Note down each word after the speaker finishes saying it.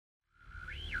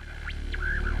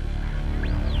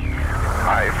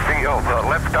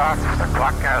Liftoff. The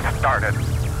clock has started.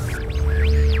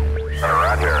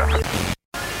 Right here.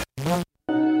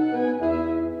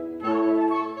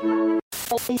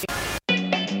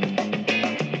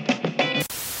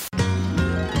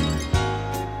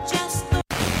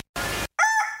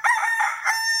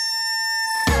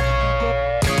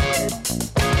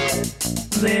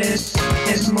 This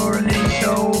is Morning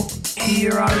Show.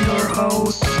 Here are your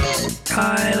hosts,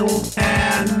 Kyle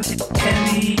and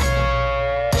Kenny.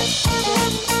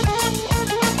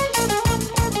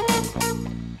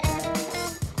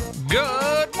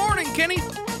 Good morning, Kenny.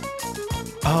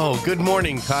 Oh, good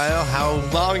morning, Kyle. How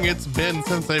long it's been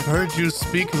since I've heard you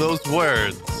speak those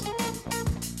words.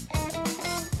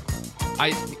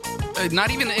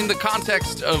 Not even in the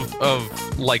context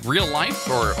of like real life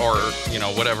or you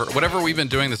know, whatever we've been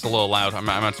doing. This is a little loud. I'm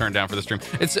gonna turn it down for the stream.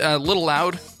 It's a little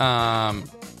loud.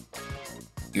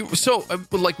 So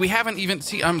like we haven't even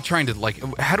I'm trying to like,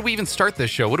 how do we even start this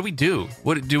show? What do we do?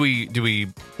 What do we?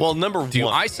 Well, number do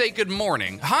one, I say good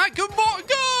morning? Hi, good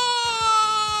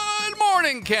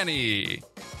morning, Kenny.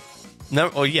 No,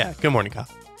 oh yeah, good morning, Kyle.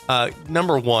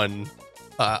 Number one,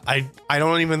 I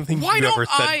don't even think Why you ever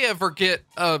don't said. I ever get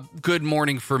a good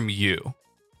morning from you?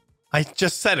 I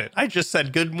just said it. I just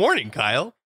said good morning,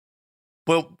 Kyle.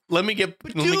 Well, let me get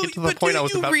to the point I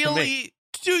was about to make.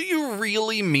 Do you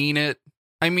really mean it?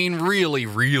 I mean, really,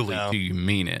 No. do you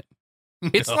mean it?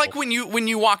 It's No. like when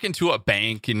you walk into a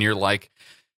bank and you're like,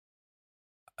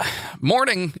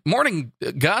 morning,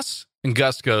 Gus. And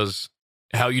Gus goes,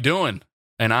 how you doing?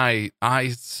 And I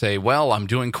say, well, I'm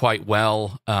doing quite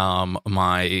well.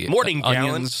 My Morning,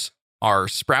 onions are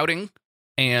sprouting.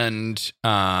 And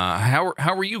how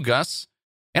are you, Gus?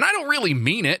 And I don't really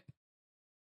mean it.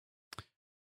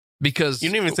 Because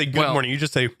You didn't even say good morning. You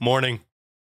just say morning.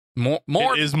 More.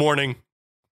 It is morning.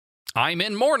 I'm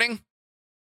in mourning.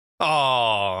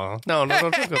 Oh, no,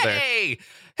 don't go there. Hey!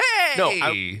 No,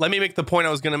 let me make the point I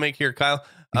was going to make here, Kyle.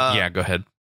 Yeah, go ahead.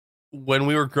 When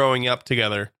we were growing up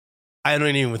together, I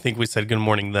don't even think we said good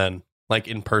morning then, like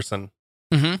in person.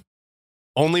 Mm-hmm.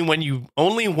 Only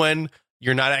when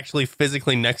you're not actually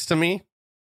physically next to me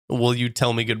will you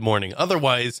tell me good morning.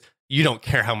 Otherwise, you don't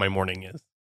care how my morning is,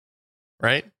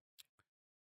 right?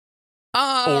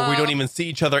 Or we don't even see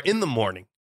each other in the morning.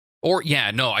 Or yeah,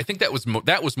 no, I think that was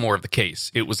more of the case.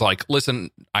 It was like,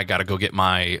 listen, I got to go get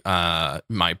my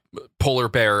my polar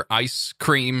bear ice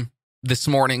cream this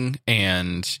morning,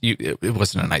 and it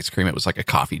wasn't an ice cream; it was like a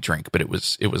coffee drink, but it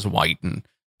was white and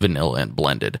vanilla and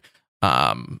blended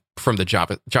from the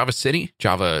Java City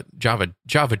Java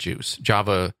Juice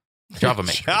Java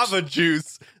makers. Java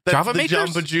Juice. That's Java the makers?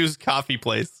 Java Juice coffee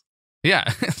place.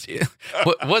 Yeah,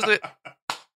 what was it?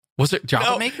 Was it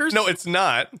Java makers? No, it's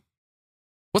not.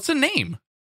 What's the name?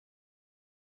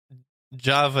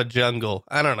 Java Jungle.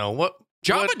 I don't know what.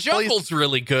 Java what Jungle's place?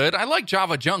 really good. I like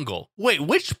Java Jungle. Wait,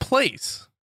 which place?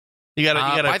 You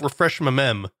gotta refresh my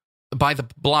mem. By the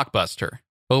Blockbuster,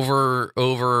 over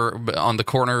on the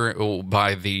corner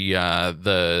by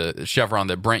the Chevron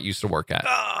that Brent used to work at.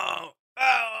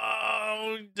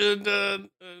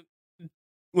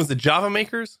 Was it Java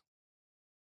Makers?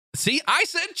 See, I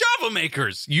said Java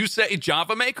Makers. You say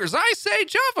Java Makers. I say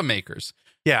Java Makers.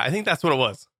 Yeah, I think that's what it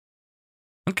was.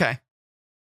 Okay.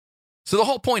 So the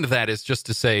whole point of that is just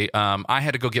to say I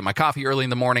had to go get my coffee early in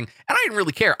the morning, and I didn't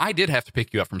really care. I did have to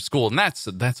pick you up from school, and that's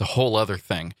a whole other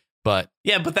thing. But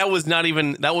yeah, but that was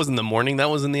in the morning.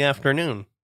 That was in the afternoon.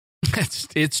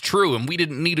 it's true, and we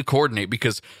didn't need to coordinate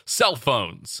because cell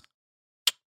phones.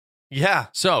 Yeah.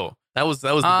 So that was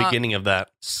the beginning of that.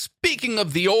 Speaking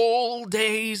of the old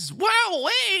days, well,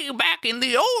 way back in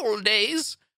the old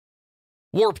days,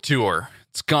 Warp Tour,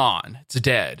 it's gone. It's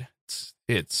dead.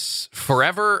 It's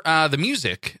forever. The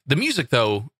music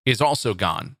though is also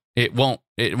gone. It won't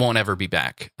ever be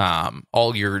back.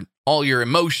 All your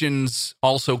emotions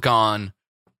also gone.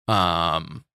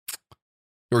 Or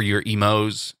your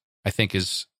emos, I think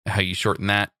is how you shorten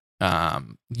that.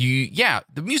 The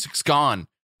music's gone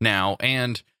now,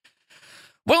 and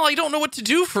well, I don't know what to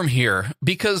do from here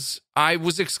because I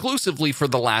was exclusively for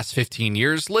the last 15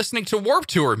 years listening to Warp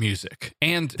Tour music,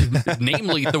 and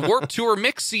namely the Warp Tour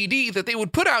mix CD that they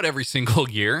would put out every single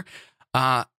year.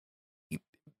 What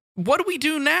do we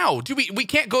do now? We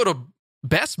can't go to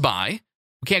Best Buy.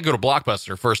 We can't go to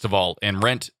Blockbuster, first of all, and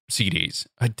rent CDs.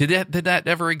 Did that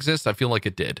ever exist? I feel like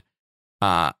it did.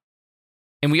 And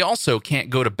we also can't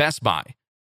go to Best Buy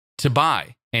to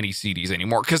buy any CDs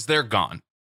anymore because they're gone.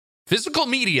 Physical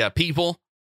media, people,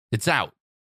 it's out.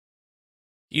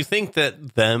 You think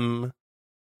that them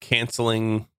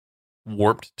canceling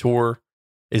Warped Tour,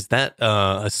 is that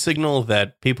a signal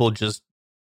that people just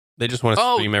want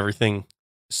to stream everything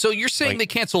So you're saying Like- they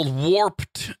canceled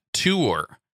Warped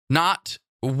Tour, not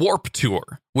Warp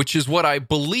Tour, which is what I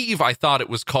believe I thought it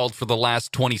was called for the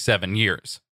last 27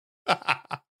 years.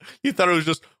 You thought it was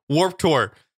just Warp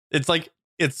Tour. It's like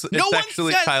it's No one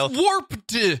actually says Kyle.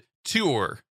 Warped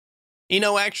Tour.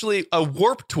 Actually, a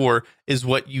Warp Tour is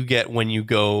what you get when you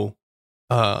go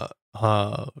to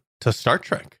Star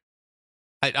Trek.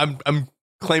 I'm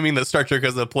claiming that Star Trek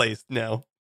is a place now.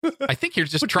 I think you're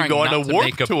just But trying you go on not a to Warp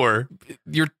make a Tour.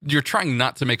 you're trying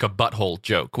not to make a butthole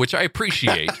joke, which I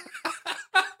appreciate.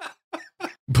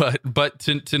 but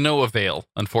to no avail,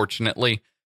 unfortunately,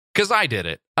 because I did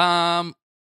it.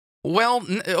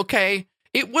 Okay.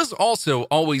 It was also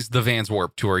always the Vans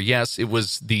Warp Tour. Yes, it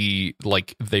was they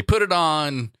put it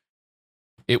on.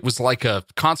 It was like a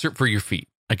concert for your feet,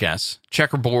 I guess.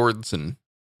 Checkerboards and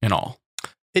all.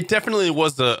 It definitely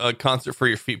was a concert for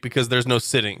your feet because there's no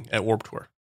sitting at Warp Tour.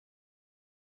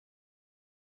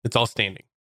 It's all standing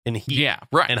and heat Yeah,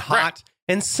 right. and hot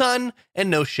and sun and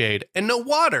no shade and no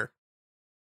water.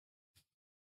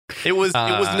 It was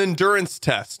an endurance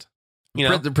test. You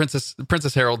know,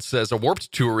 Princess Harold says a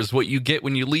warped tour is what you get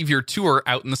when you leave your tour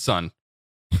out in the sun.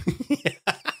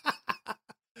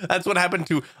 That's what happened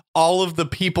to all of the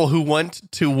people who went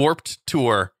to Warped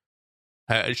Tour.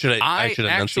 I should enunciate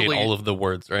actually- all of the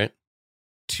words, right?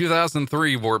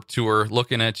 2003 Warped Tour,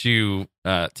 looking at you,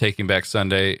 Taking Back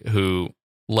Sunday, who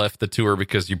left the tour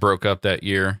because you broke up that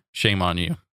year. Shame on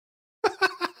you.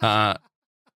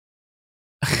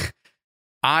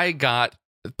 I got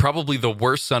probably the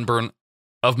worst sunburn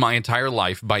of my entire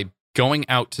life by going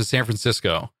out to San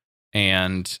Francisco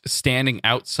and standing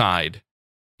outside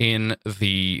in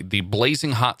the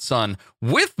blazing hot sun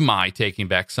with my Taking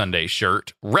Back Sunday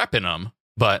shirt, repping them,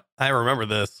 but I remember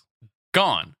this.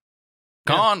 gone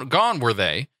were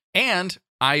they. And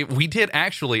we did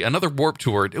actually another Warp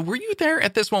Tour. Were you there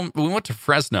at this one? We went to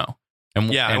Fresno.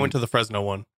 I went to the Fresno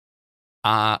one.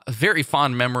 Very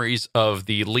fond memories of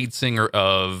the lead singer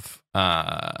of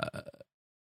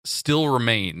Still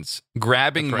Remains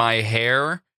grabbing That's right. my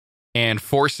hair and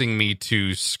forcing me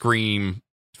to scream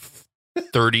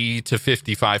 30 to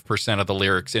 55% of the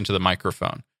lyrics into the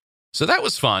microphone. So that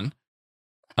was fun.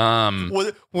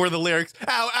 Were the lyrics,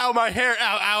 ow, ow, my hair,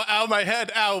 ow, ow, ow, my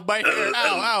head, ow, my hair,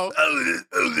 ow, ow.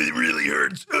 It really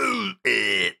hurts.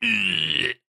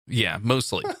 Yeah,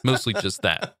 mostly just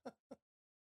that.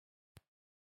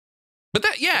 But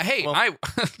hey,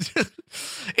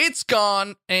 it's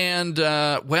gone, and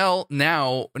now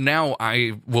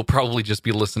I will probably just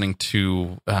be listening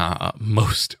to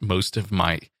most of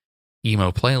my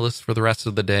emo playlist for the rest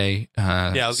of the day.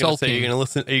 I was gonna say, you're gonna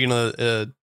listen. Are you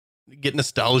gonna get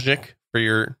nostalgic for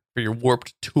your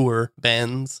Warped Tour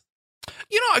bands?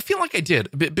 You know, I feel like I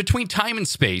did. Between time and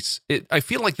space, I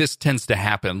feel like this tends to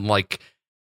happen. Like,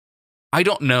 I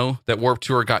don't know that Warped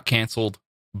Tour got canceled,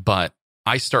 but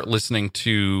I start listening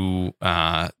to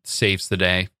Saves the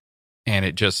Day, and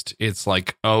it's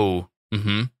like, oh,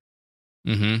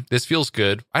 this feels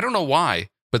good. I don't know why,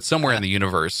 but somewhere in the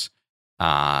universe,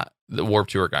 the Warped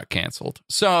Tour got canceled.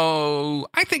 So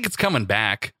I think it's coming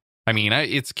back. I mean,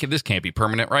 this can't be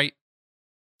permanent, right?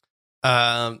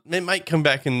 It might come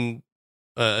back in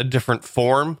a different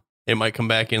form. It might come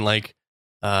back in like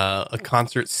a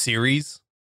concert series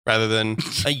rather than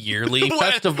a yearly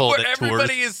festival where that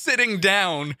everybody tours. is sitting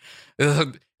down.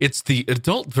 It's the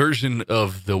adult version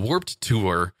of the Warped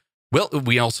Tour. Well,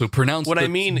 we also pronounce What I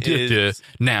mean is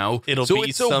now. it'll so be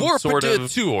it's a some Warped sort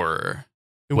of Tour.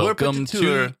 Warped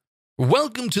Tour.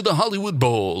 Welcome to the Hollywood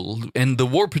Bowl and the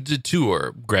Warped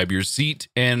Tour. Grab your seat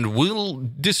and we'll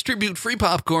distribute free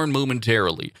popcorn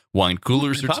momentarily. Wine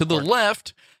coolers Free are to the popcorn.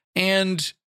 left,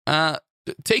 and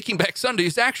Taking Back Sunday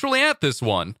is actually at this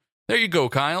one. There you go,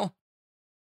 Kyle.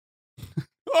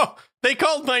 Oh, they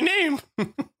called my name.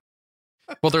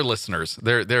 Well, they're listeners.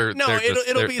 They're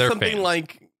It'll be something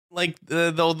fans. like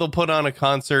they'll put on a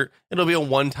concert. It'll be a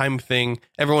one-time thing.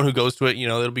 Everyone who goes to it,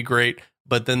 it'll be great.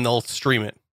 But then they'll stream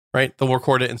it, right? They'll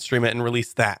record it and stream it and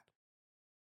release that.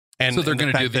 And So they're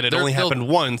going gonna to do that. It only happened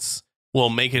once. Will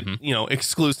make it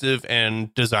exclusive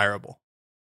and desirable.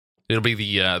 It'll be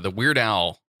the Weird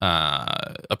Al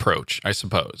approach, I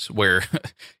suppose. Where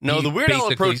No, he the Weird Al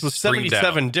basically approach was streamed out.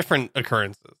 77 different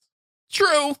occurrences.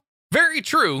 True, very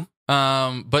true.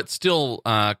 But still,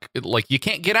 like you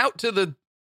can't get out to the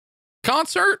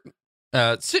concert.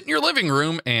 Sit in your living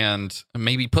room and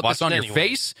maybe put Watch this on it your anyway.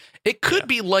 face. It could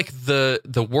be like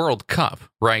the World Cup,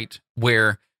 right?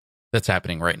 Where that's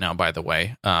happening right now, by the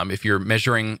way. If you're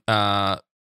measuring the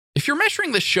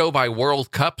show by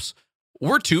World Cups,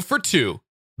 we're 2 for 2,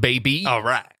 baby. All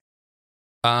right.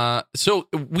 So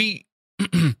we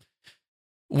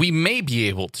we may be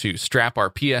able to strap our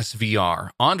PSVR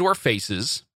onto our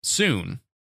faces soon.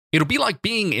 It'll be like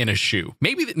being in a shoe.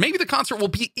 Maybe the concert will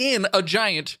be in a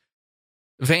giant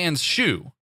van's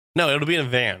shoe. No, it'll be in a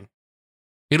van.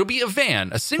 It'll be a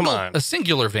van, a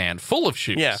singular van full of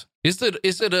shoes. Yeah. Is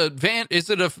it a van? Is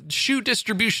it a shoe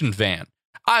distribution van?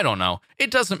 I don't know.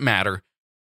 It doesn't matter.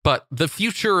 But the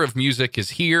future of music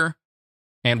is here,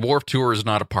 and Warped Tour is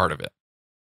not a part of it.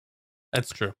 That's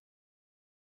true.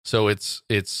 So it's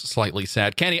slightly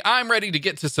sad. Kenny, I'm ready to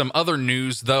get to some other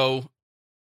news, though.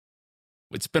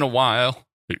 It's been a while.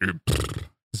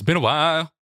 It's been a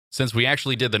while since we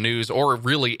actually did the news or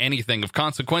really anything of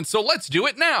consequence. So let's do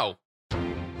it now.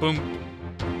 Boom.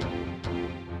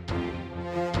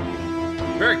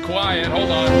 Very quiet.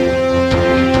 Hold on.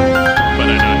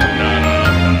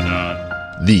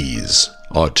 These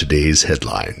are today's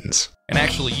headlines. And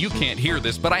actually, you can't hear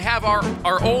this, but I have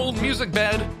our old music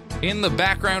bed in the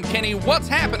background. Kenny, what's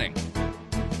happening?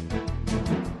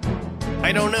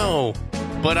 I don't know,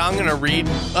 but I'm going to read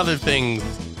other things.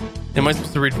 Am I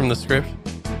supposed to read from the script?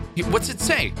 What's it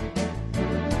say?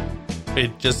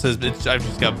 It just says, I've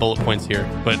just got bullet points here,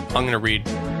 but I'm going to read.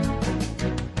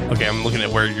 Okay, I'm looking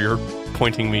at where you're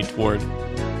pointing me toward.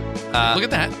 Look at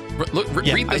that.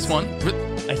 Read this one.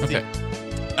 I see. Okay.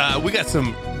 We got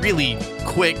some really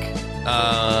quick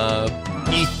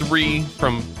E3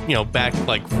 from, back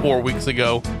like 4 weeks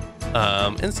ago,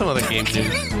 and some other game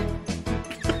news.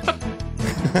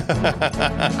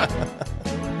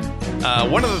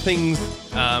 One of the things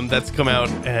that's come out,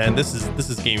 and this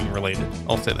is gaming related,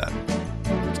 I'll say that.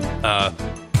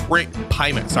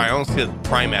 Pimax. Sorry, I almost said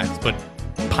Primax, but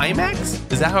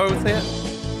Pimax? Is that how I would say it?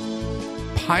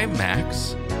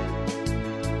 Pimax?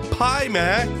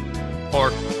 Pimax or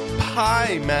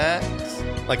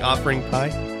Pimax, like offering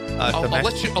pie. I'll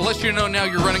let you know now.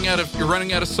 You're running out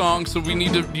of songs, so we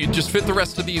need to just fit the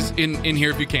rest of these in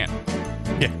here if you can.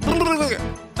 Yeah.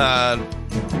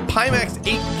 Pimax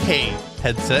 8K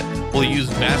headset will use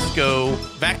Vaxo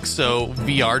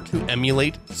VR to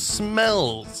emulate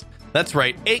smells. That's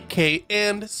right, 8K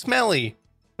and smelly.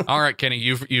 All right, Kenny,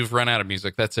 you've run out of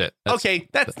music. That's it.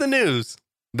 That's the news.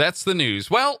 That's the news.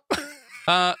 Well,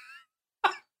 I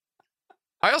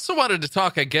also wanted to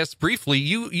talk, I guess, briefly.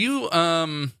 You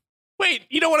wait,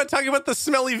 you don't want to talk about the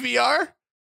smelly VR?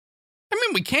 I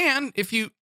mean, we can if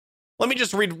you. Let me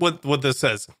just read what this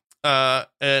says.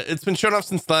 It's been shown off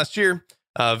since last year.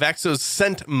 Vaxo's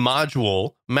scent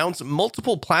module mounts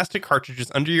multiple plastic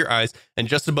cartridges under your eyes and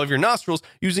just above your nostrils,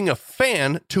 using a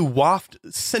fan to waft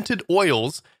scented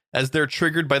oils as they're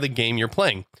triggered by the game you're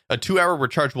playing. A 2-hour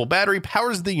rechargeable battery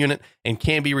powers the unit and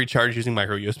can be recharged using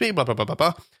micro USB, blah, blah, blah, blah,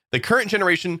 blah. The current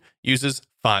generation uses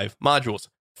 5 modules.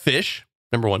 Fish,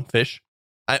 number 1, fish.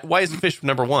 Why is fish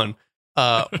number 1?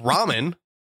 Ramen.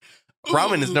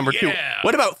 Ramen is number 2.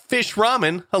 What about fish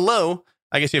ramen? Hello.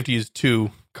 I guess you have to use 2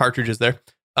 cartridges there.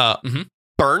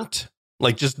 Burnt,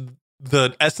 like just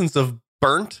the essence of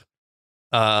burnt.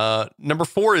 Number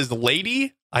 4 is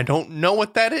lady. I don't know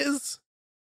what that is.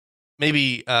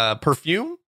 Maybe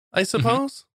perfume, I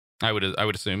suppose. I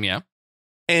would assume, yeah.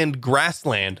 And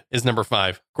grassland is number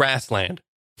 5. Grassland.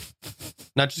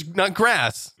 Not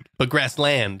grass, but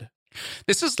grassland.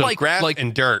 This is so like grass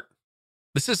and dirt.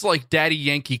 This is like Daddy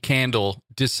Yankee Candle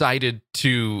decided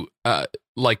to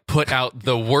put out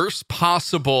the worst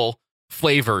possible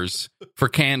flavors for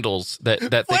candles that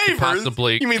they could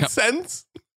possibly. You mean scents?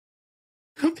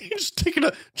 You're just taking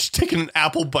an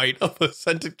apple bite of a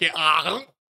scented candle.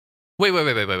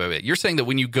 Wait. You're saying that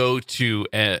when you go to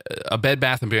a Bed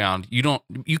Bath & Beyond, you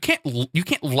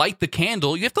can't light the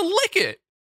candle. You have to lick it.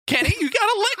 Kenny, you got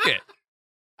to lick it.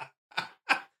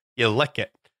 You lick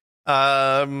it.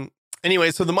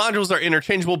 Anyway, so the modules are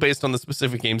interchangeable based on the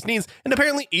specific game's needs, and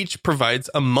apparently each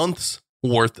provides a month's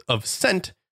worth of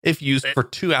scent if used for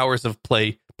 2 hours of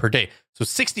play per day. So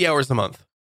 60 hours a month.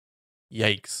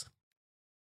 Yikes.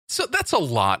 So that's a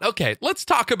lot. Okay, let's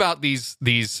talk about these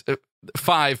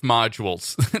 5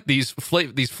 modules. these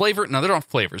flavor. No, they're not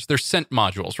flavors. They're scent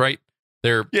modules, right?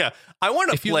 I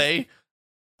want to play.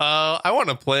 I want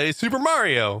to play Super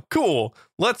Mario. Cool.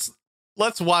 Let's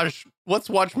watch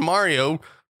Mario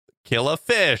kill a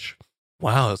fish.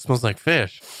 Wow, it smells like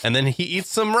fish. And then he eats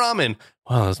some ramen.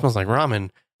 Wow, it smells like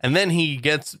ramen. And then he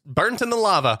gets burnt in the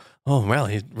lava. Oh, well,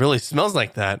 he really smells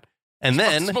like that. And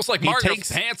then it smells like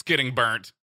Mario's pants getting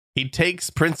burnt. He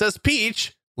takes Princess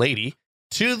Peach, lady,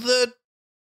 to the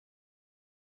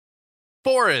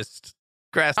forest,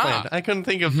 grassland. I couldn't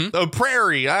think of a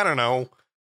prairie. I don't know.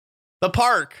 The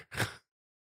park.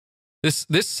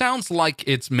 This sounds like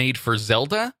it's made for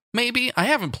Zelda. Maybe I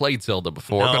haven't played Zelda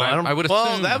before, but I would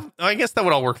assume. Well, I guess that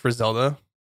would all work for Zelda.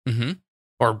 Mm-hmm.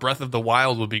 Or Breath of the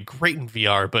Wild would be great in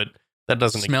VR, but that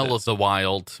doesn't Smell exist. of the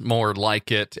Wild, more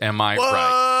like it. Am I What?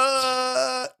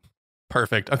 right?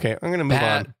 Perfect. Okay, I'm gonna move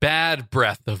on. Bad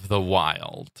Breath of the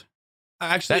Wild.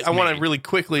 Actually, That's I want to me. really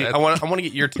quickly. I want to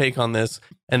get your take on this,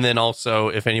 and then also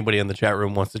if anybody in the chat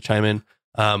room wants to chime in.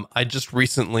 I just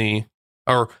recently,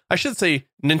 or I should say,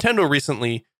 Nintendo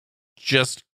recently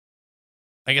just,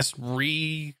 I guess,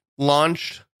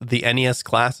 relaunched the NES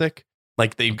Classic.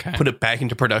 Like they put it back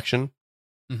into production,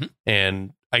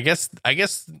 and I guess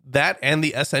that and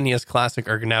the SNES Classic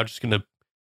are now just going to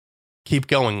keep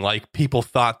going like people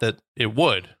thought that it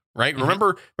would. Right?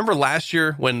 Remember last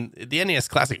year when the NES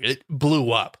Classic, it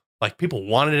blew up. Like people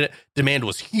wanted it. Demand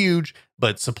was huge,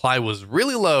 but supply was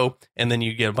really low. And then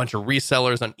you get a bunch of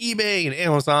resellers on eBay and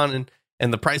Amazon,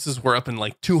 and the prices were up in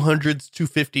like 200s,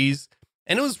 250s.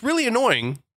 And it was really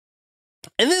annoying.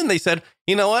 And then they said,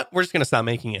 you know what? We're just going to stop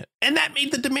making it. And that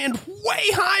made the demand way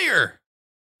higher.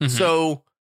 So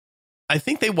I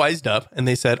think they wised up and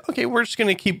they said, okay, we're just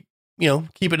going to keep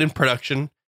it in production.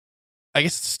 I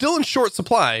guess still in short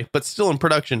supply, but still in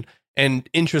production, and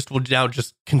interest will now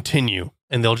just continue,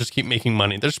 and they'll just keep making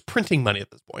money. They're just printing money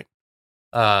at this point.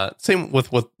 Same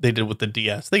with what they did with the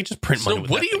DS. They just print money. So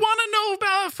with what do you want to know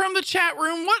about from the chat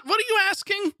room? What are you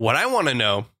asking? What I want to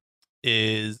know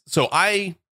is, so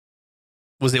I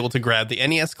was able to grab the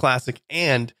NES Classic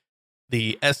and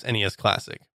the SNES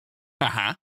Classic.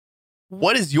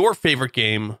 What is your favorite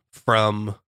game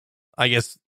from, I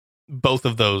guess, both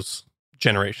of those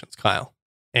generations, Kyle,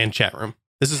 and chat room?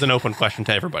 This is an open question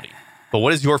to everybody. But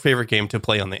what is your favorite game to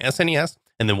play on the SNES?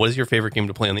 And then what is your favorite game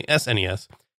to play on the SNES?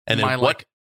 And then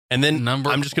And then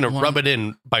I'm just going to rub it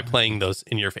in by playing those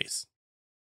in your face.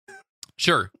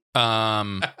 Sure.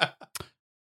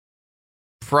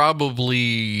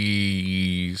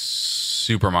 Probably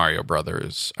Super Mario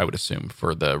Brothers, I would assume,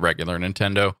 for the regular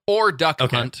Nintendo, or Duck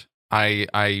Hunt.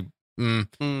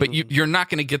 But you're not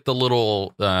going to get the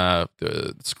little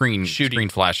screen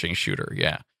flashing shooter.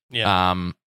 Yeah.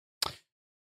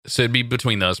 So it'd be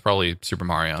between those, probably Super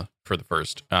Mario for the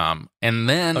first. And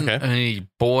then,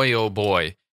 boy, oh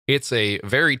boy, it's a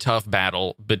very tough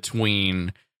battle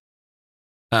between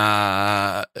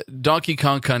Donkey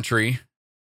Kong Country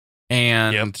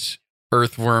and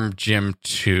Earthworm Jim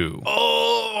 2.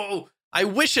 Oh, I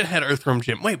wish it had Earthworm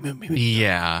Jim. Wait.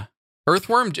 Yeah.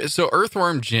 Earthworm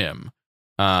Jim.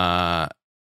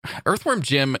 Earthworm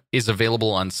Jim is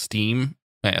available on Steam.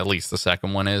 At least the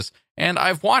second one is. And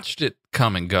I've watched it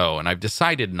come and go, and I've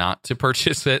decided not to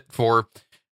purchase it for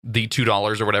the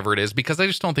 $2 or whatever it is, because I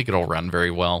just don't think it'll run very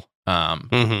well.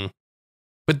 But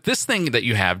this thing that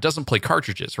you have doesn't play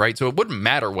cartridges, right? So it wouldn't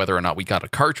matter whether or not we got a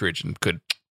cartridge and could,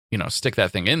 stick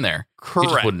that thing in there.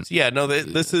 Correct. Yeah, no,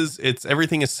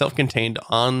 everything is self-contained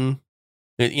on,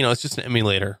 it's just an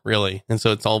emulator, really. And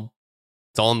so it's all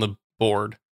on the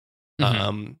board.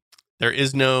 There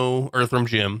is no Earthworm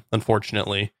Jim,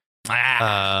 unfortunately.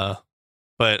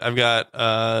 But I've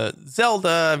got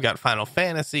Zelda, I've got Final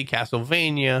Fantasy,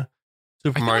 Castlevania,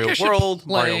 Super Mario World,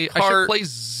 Mario Kart. I should play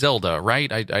Zelda,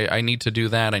 right? I need to do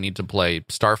that. I need to play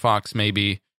Star Fox,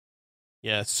 maybe.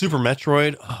 Yeah, Super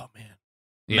Metroid. Oh, man.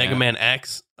 Yeah. Mega Man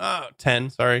X.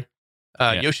 10, sorry.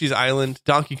 Yoshi's Island,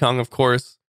 Donkey Kong, of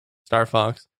course, Star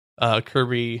Fox,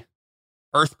 Kirby,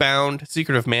 Earthbound,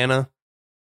 Secret of Mana.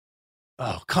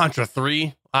 Oh, Contra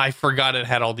 3. I forgot it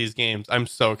had all these games. I'm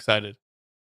so excited.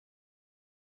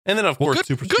 And then, of course,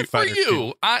 Super Street Fighter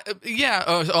 2.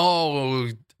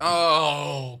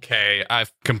 Okay. I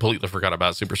completely forgot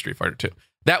about Super Street Fighter 2.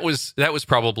 That was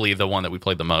probably the one that we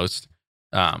played the most.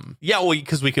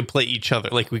 Because we could play each other.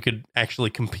 Like, we could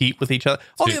actually compete with each other.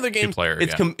 All the other games,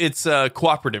 it's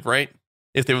cooperative, right?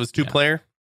 If there was two-player.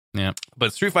 Yeah.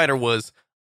 But Street Fighter was,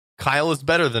 Kyle is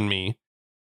better than me.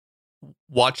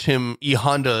 Watch him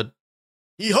E-Honda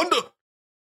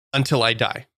until I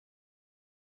die.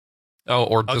 Oh,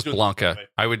 or just Blanca.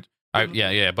 Both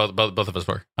of us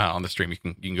were on the stream. You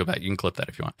can go back. You can clip that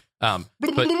if you want.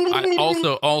 But I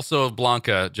also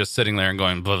Blanca just sitting there and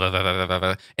going blah, blah, blah, blah, blah,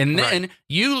 blah. And then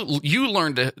you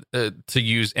learned to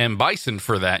use M Bison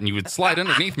for that, and you would slide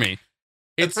underneath me.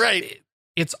 That's right.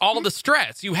 It's all the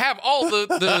strats. You have all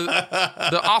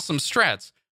the awesome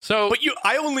strats. So, but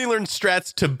I only learned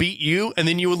strats to beat you, and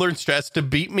then you would learn strats to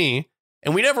beat me,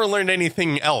 and we never learned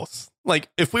anything else. Like,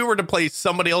 if we were to play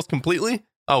somebody else completely,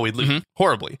 we'd lose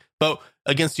horribly. But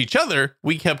against each other,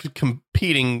 we kept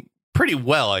competing pretty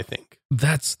well, I think.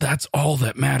 That's all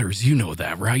that matters. You know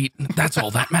that, right? That's all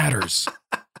that matters.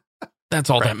 That's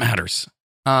all that matters.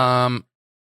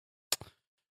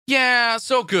 Yeah,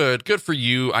 so good. Good for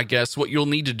you, I guess. What you'll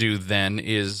need to do then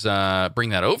is bring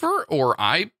that over, or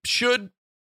I should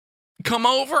come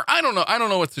over. I don't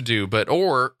know what to do, but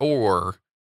or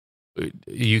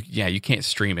you can't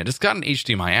stream it. It's got an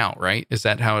HDMI out, right? Is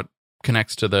that how it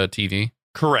connects to the TV?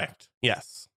 Correct.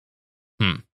 Yes.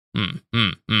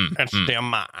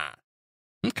 HDMI.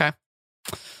 Okay.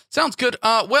 Sounds good.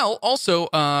 Well, also,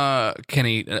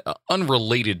 Kenny,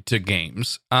 unrelated to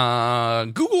games,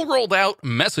 Google rolled out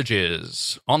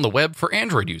messages on the web for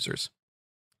Android users.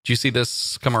 Did you see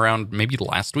this come around maybe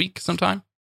last week sometime?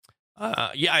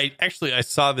 Yeah, I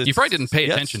saw this. You probably didn't pay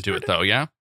attention to it, though, yeah?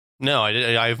 No,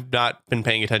 I've not been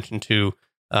paying attention to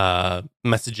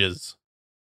messages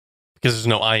because there's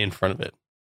no I in front of it.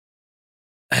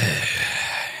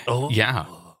 Yeah.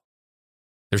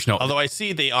 There's no. Although I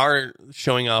see they are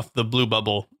showing off the blue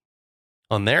bubble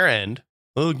on their end.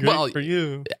 Oh, great for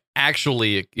you.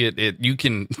 Actually, it you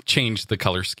can change the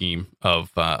color scheme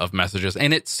of messages,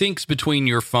 and it syncs between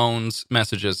your phone's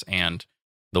messages and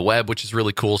the web, which is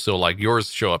really cool. So, like, yours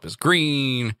show up as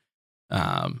green.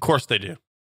 Of course they do.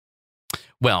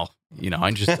 Well,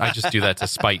 I just do that to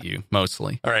spite you,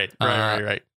 mostly. All right,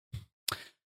 right.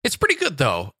 It's pretty good,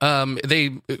 though.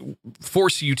 They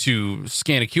force you to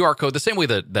scan a QR code the same way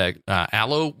that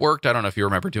Allo worked. I don't know if you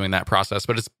remember doing that process,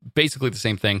 but it's basically the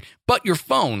same thing. But your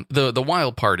phone, the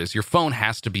wild part is your phone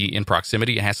has to be in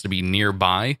proximity. It has to be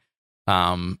nearby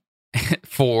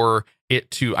for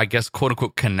it to, I guess, quote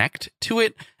unquote, connect to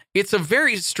it. It's a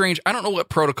very strange, I don't know what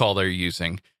protocol they're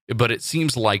using, but it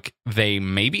seems like they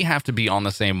maybe have to be on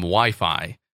the same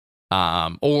Wi-Fi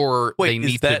or they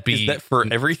need to be. Is that for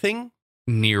everything?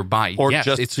 Nearby, or yes,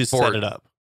 just to set it up?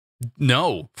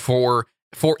 No, for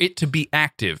it to be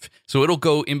active. So it'll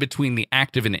go in between the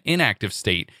active and the inactive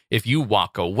state. If you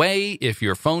walk away, if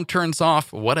your phone turns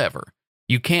off, whatever,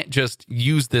 you can't just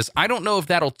use this. I don't know if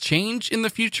that'll change in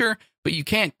the future, but you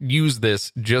can't use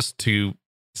this just to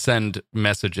send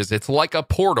messages. It's like a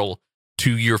portal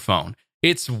to your phone.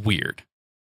 It's weird.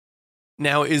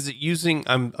 Now, is it using?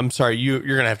 I'm sorry, you're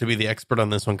gonna have to be the expert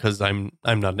on this one because I'm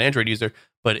not an Android user.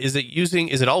 But is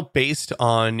it all based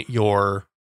on your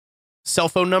cell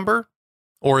phone number,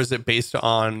 or is it based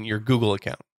on your Google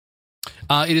account?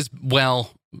 It is,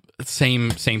 well,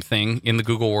 same thing in the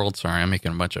Google world. Sorry, I'm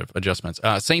making a bunch of adjustments.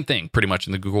 Same thing, pretty much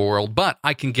in the Google world. But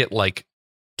I can get like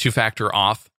 2-factor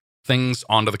auth things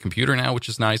onto the computer now, which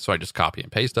is nice. So I just copy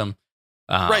and paste them.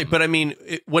 Right, but I mean,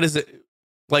 what is it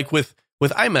like with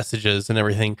iMessages and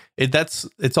everything?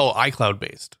 It's all iCloud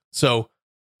based. So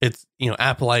it's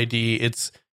Apple ID.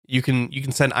 It's you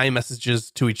can send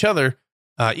iMessages to each other,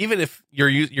 even if you're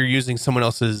using someone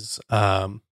else's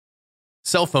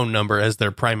cell phone number as their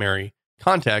primary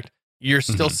contact. You're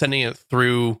still sending it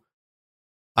through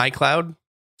iCloud,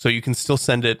 so you can still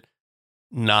send it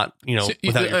without your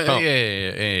phone.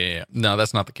 Yeah. No,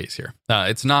 that's not the case here.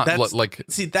 It's not that's like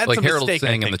a Harold's mistake,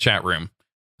 saying in the chat room.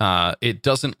 It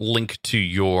doesn't link to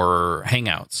your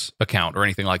Hangouts account or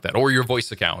anything like that, or your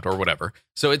voice account or whatever.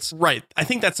 So it's right. I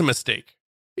think that's a mistake.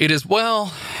 It is.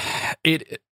 Well,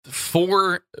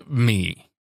 for me,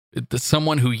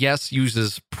 someone who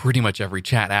uses pretty much every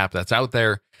chat app that's out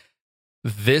there,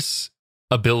 this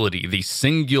ability, the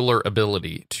singular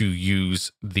ability to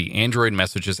use the Android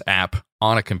Messages app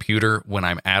on a computer when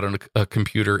I'm at a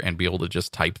computer and be able to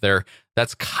just type there,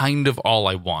 that's kind of all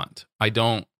I want. I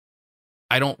don't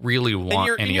really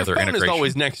want any other integration. Your phone is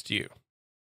always next to you,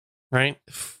 right?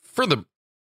 For the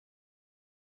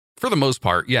most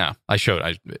part, yeah. I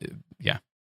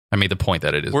made the point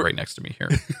that it is right next to me here.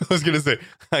 I was gonna say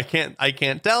I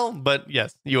can't tell, but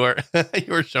yes, you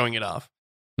are showing it off.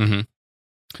 Mm-hmm.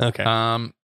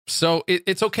 Okay. So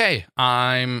it's okay.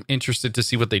 I'm interested to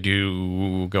see what they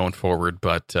do going forward,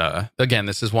 but again,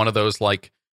 this is one of those like.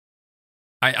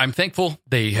 I'm thankful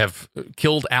they have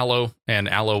killed Allo, and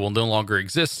Allo will no longer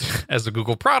exist as a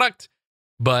Google product,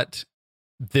 but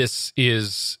this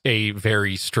is a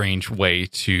very strange way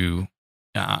to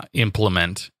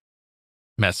implement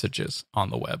messages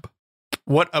on the web.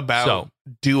 What about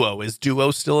Duo? Is Duo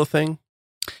still a thing?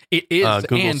 It is.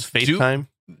 Google's FaceTime?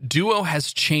 Duo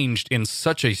has changed in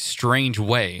such a strange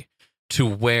way to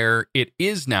where it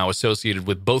is now associated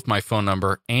with both my phone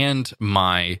number and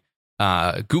my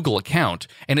Google account,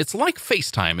 and it's like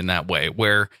FaceTime in that way,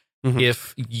 where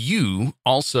if you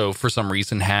also for some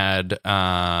reason had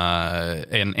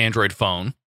an Android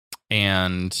phone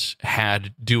and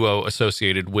had Duo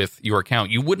associated with your account,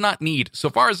 you would not need,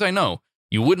 so far as I know,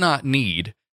 you would not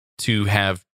need to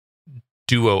have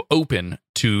Duo open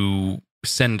to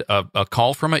send a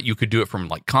call from it. You could do it from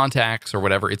like contacts or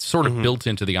whatever. It's sort of built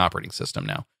into the operating system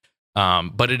now,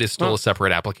 but it is still a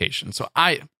separate application. So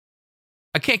I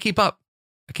can't keep up.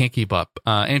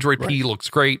 Android P looks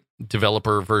great.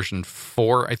 Developer version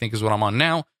 4, I think, is what I'm on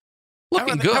now.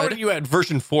 Looking How are good. you at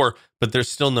version 4, but there's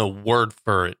still no word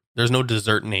for it? There's no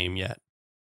dessert name yet.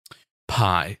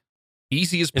 Pie.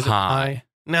 Easy as Is it pie. pie?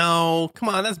 No, come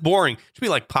on, that's boring. It should be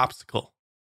like popsicle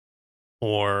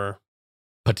or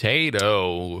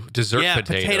Potato. Dessert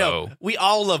potato. We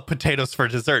all love potatoes for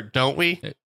dessert, don't we?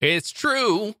 It's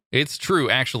true. It's true.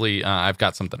 Actually, I've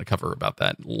got something to cover about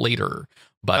that later.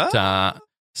 But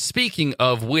speaking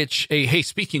of which, hey,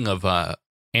 speaking of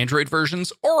Android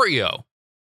versions, Oreo.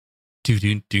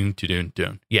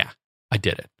 Yeah, I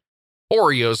did it.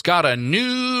 Oreo's got a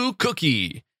new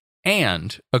cookie.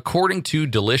 And according to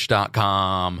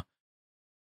Delish.com,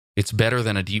 it's better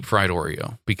than a deep fried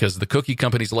Oreo because the cookie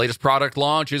company's latest product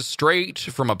launch is straight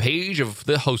from a page of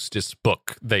the Hostess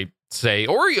book. They say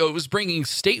Oreo is bringing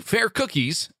State Fair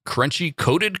cookies, crunchy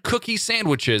coated cookie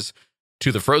sandwiches,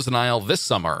 to the frozen aisle this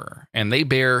summer. And they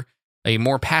bear a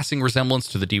more passing resemblance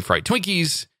to the deep fried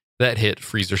Twinkies that hit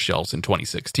freezer shelves in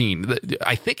 2016.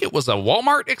 I think it was a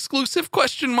Walmart exclusive ? I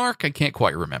can't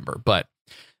quite remember, but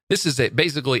this is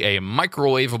basically a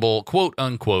microwavable, quote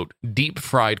unquote, deep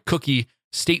fried cookie,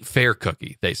 State Fair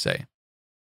cookie, they say.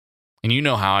 And you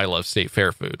know how I love State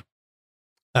Fair food.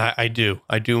 I do.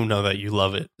 I do know that you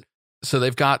love it. So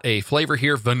they've got a flavor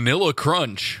here, vanilla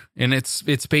crunch, and it's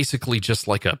basically just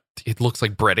like it looks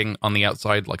like breading on the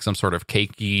outside, like some sort of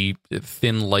cakey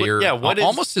thin layer. Yeah,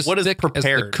 almost as what is thick as the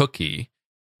prepared? cookie.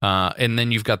 And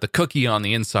then you've got the cookie on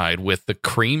the inside with the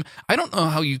cream. I don't know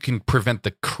how you can prevent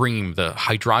the cream, the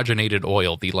hydrogenated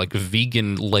oil, the like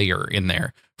vegan layer in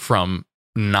there from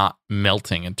not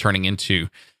melting and turning into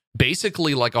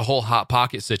basically like a whole Hot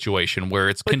Pocket situation where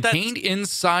it's contained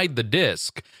inside the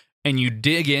disc and you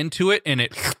dig into it and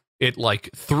it like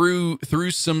through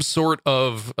some sort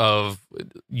of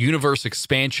universe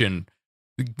expansion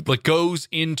like goes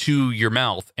into your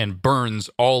mouth and burns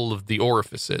all of the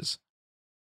orifices.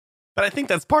 But I think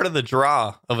that's part of the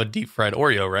draw of a deep fried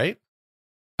Oreo, right?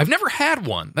 I've never had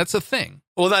one. That's a thing.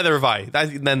 Well, neither have I.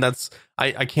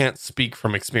 I can't speak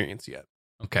from experience yet.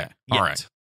 Okay. Yet. All right.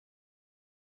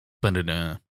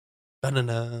 Ba-da-da.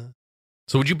 Banana.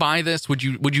 So would you buy this? Would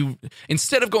you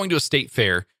instead of going to a state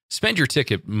fair, spend your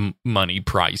ticket money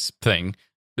price thing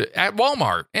at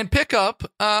Walmart and pick up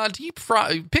a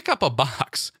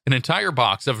box, an entire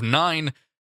box of 9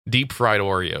 deep fried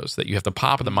Oreos that you have to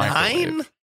pop in the microwave.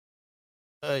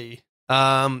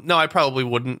 9? No, I probably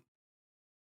wouldn't.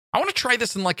 I want to try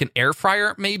this in like an air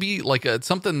fryer, maybe like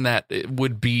something that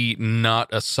would be not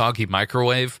a soggy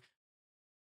microwave.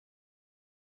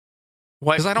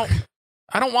 Why? Because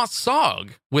I don't want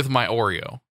sog with my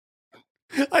Oreo.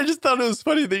 I just thought it was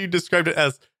funny that you described it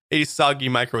as a soggy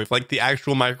microwave. Like the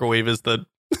actual microwave is the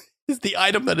is the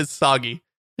item that is soggy.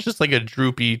 It's just like a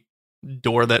droopy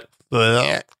door that.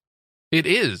 It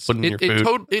is. Put in your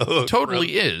food. It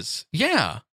totally is.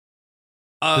 Yeah.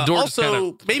 The door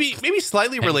also, maybe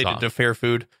slightly related off. to fair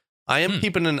food. I am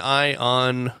keeping an eye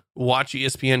on Watch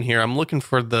ESPN here. I'm looking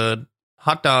for the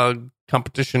hot dog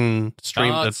competition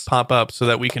stream that's pop up so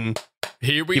that we can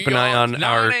Here we keep an eye on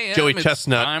our Joey It's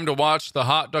Chestnut. time to watch the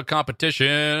hot dog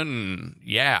competition.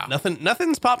 Yeah.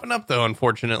 Nothing's popping up though,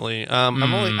 unfortunately. I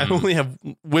only have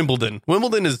Wimbledon.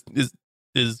 Wimbledon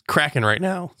is cracking right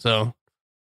now. So,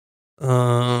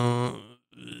 yeah,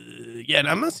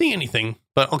 I'm not seeing anything,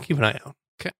 but I'll keep an eye out.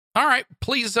 Okay. All right.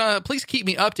 Please keep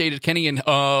me updated, Kenny. And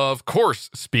of course,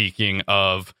 speaking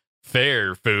of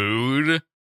fair food,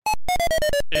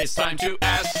 it's time to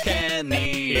ask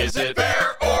Kenny, is it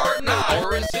fair or not?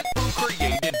 Or is it food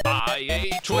created by a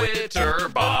Twitter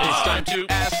bot? It's time to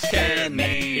ask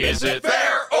Kenny, is it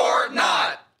fair or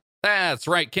not? That's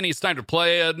right, Kenny. It's time to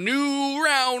play a new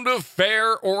round of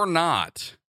fair or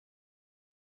not.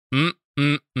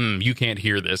 You can't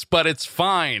hear this, but it's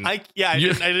fine. I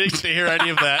didn't get to hear any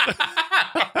of that.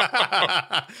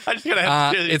 I just gotta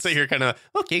have to sit here kind of,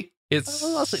 okay.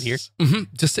 I'll sit here.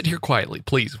 Just sit here quietly,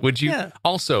 please. Would you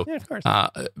also of course.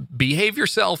 Behave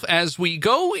yourself as we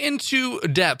go into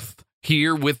depth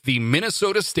here with the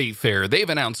Minnesota State Fair. They've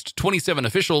announced 27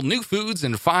 official new foods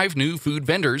and 5 new food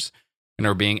vendors and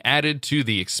are being added to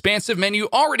the expansive menu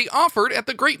already offered at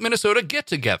the Great Minnesota Get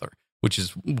Together, which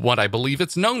is what I believe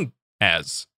it's known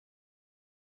as.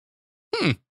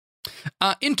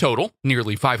 In total,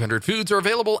 nearly 500 foods are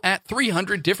available at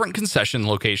 300 different concession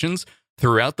locations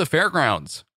throughout the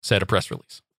fairgrounds, said a press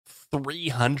release.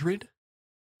 300?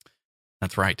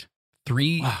 That's right.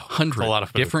 300 a lot of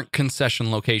food. different concession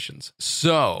locations.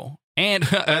 So, and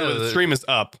the stream is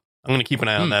up. I'm going to keep an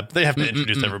eye on that. They have to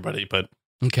introduce everybody, but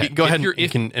okay. Go ahead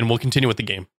and we'll continue with the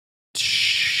game.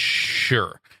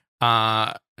 Sure.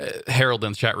 Harold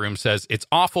in the chat room says it's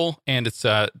awful and it's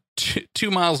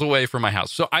 2 miles away from my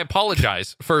house. So I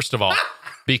apologize, first of all,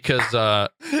 because you're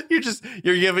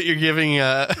giving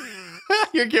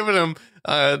you're giving him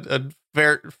a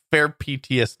fair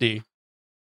PTSD.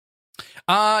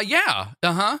 Yeah.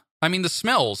 I mean, the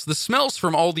smells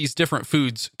from all these different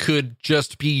foods could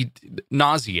just be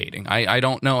nauseating. I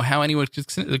don't know how anyone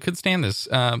could stand this.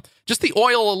 Just the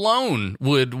oil alone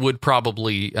would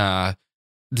probably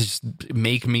just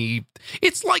make me.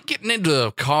 It's like getting into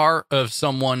a car of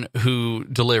someone who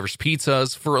delivers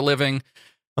pizzas for a living.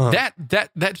 That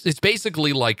it's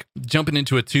basically like jumping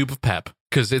into a tube of pep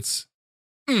because it's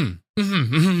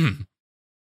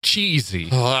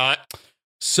cheesy.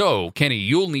 So, Kenny,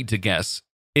 you'll need to guess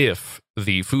if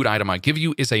the food item I give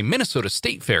you is a Minnesota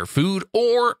State Fair food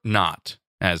or not.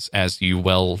 As you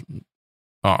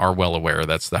are well aware,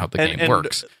 that's how the game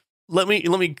works. Let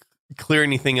me clear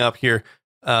anything up here.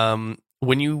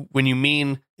 When you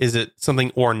mean is it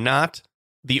something or not?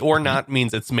 The or not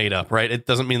means it's made up, right? It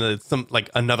doesn't mean that it's some like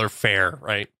another fair,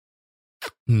 right?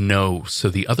 No. So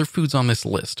the other foods on this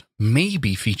list may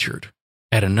be featured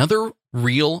at another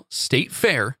real state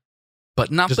fair,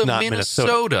 but not the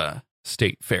Minnesota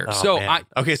State Fair. Oh, so man.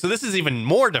 Okay, so this is even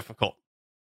more difficult.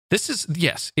 This is,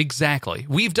 yes, exactly.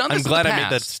 We've done this. I'm glad I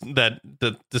made that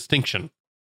distinction.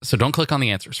 So don't click on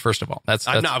the answers. First of all, that's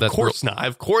not. Of course not.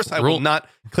 Of course, I will not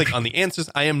click on the answers.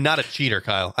 I am not a cheater,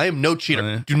 Kyle. I am no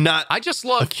cheater. Do not. I just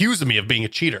love accuse me of being a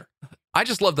cheater. I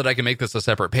just love that I can make this a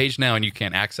separate page now, and you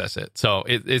can't access it. So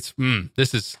this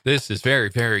is very,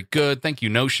 very good. Thank you,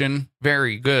 Notion.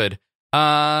 Very good.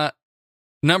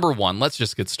 Number one. Let's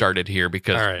just get started here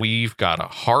because we've got a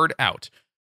hard out.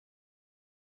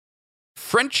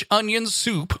 French onion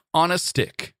soup on a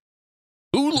stick.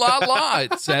 Ooh la la!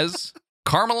 It says.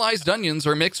 Caramelized onions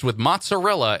are mixed with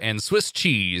mozzarella and Swiss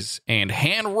cheese and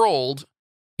hand-rolled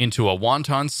into a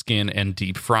wonton skin and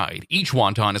deep fried. Each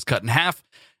wonton is cut in half,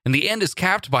 and the end is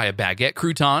capped by a baguette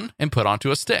crouton and put onto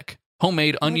a stick.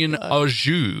 Homemade onion au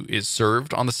jus is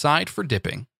served on the side for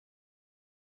dipping.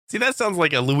 See, that sounds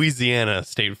like a Louisiana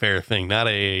State Fair thing, not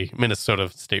a Minnesota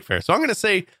State Fair. So I'm going to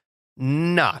say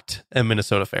not a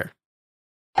Minnesota Fair.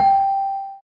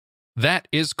 That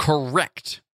is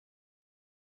correct.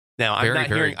 Now, I'm not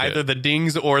hearing either the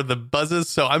dings or the buzzes,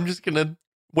 so I'm just going to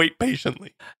wait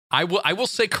patiently. I will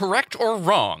say correct or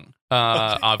wrong,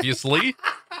 obviously.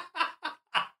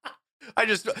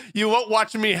 You won't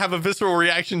watch me have a visceral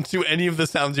reaction to any of the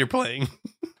sounds you're playing.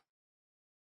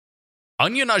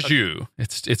 Onion au jus.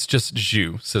 It's just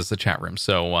jus, says the chat room.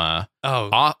 So,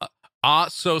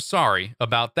 so sorry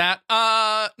about that.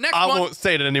 Next one. I won't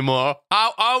say it anymore.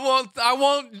 I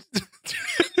won't.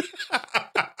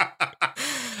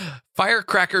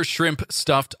 Firecracker shrimp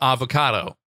stuffed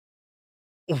avocado.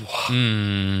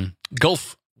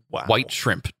 Gulf white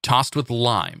shrimp tossed with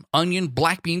lime, onion,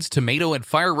 black beans, tomato, and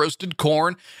fire roasted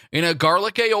corn in a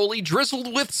garlic aioli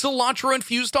drizzled with cilantro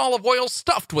infused olive oil,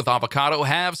 stuffed with avocado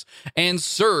halves, and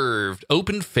served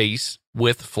open face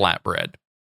with flatbread.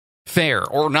 Fair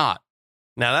or not?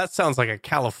 Now that sounds like a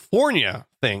California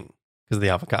thing because of the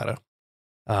avocado.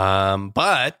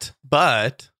 But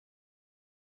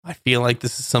I feel like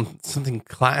this is something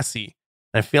classy.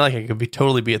 I feel like it could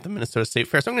totally be at the Minnesota State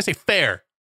Fair. So I'm going to say fair.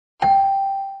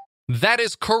 That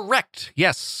is correct.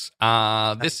 Yes.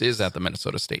 This is at the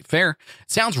Minnesota State Fair. It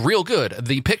sounds real good.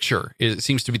 The picture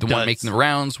seems to be the one making the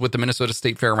rounds with the Minnesota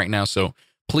State Fair right now. So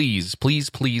please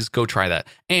go try that.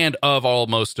 And of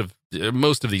most of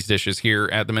these dishes here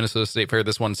at the Minnesota State Fair,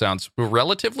 this one sounds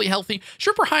relatively healthy.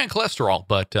 Super high in cholesterol,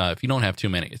 but if you don't have too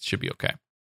many, it should be okay.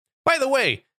 By the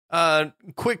way,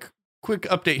 quick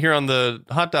update here on the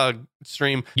hot dog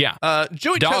stream. Yeah.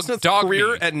 Joey Chestnut's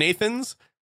career at Nathan's,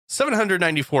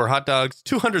 794 hot dogs,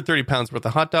 230 pounds worth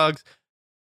of hot dogs,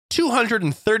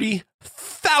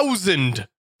 230,000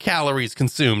 calories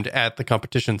consumed at the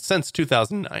competition since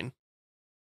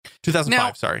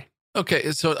 2005, sorry.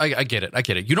 Okay, so I get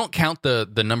it. You don't count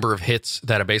the number of hits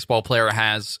that a baseball player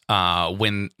has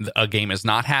when a game is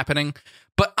not happening.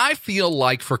 But I feel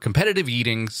like for competitive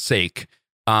eating's sake,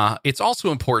 it's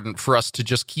also important for us to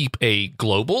just keep a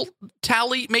global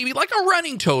tally, maybe like a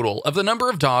running total of the number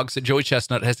of dogs that Joey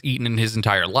Chestnut has eaten in his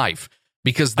entire life,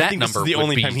 because that number is the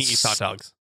only time he eats hot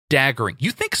dogs. Staggering.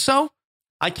 You think so?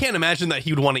 I can't imagine that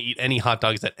he would want to eat any hot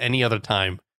dogs at any other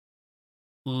time.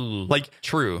 Like,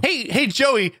 true. Hey,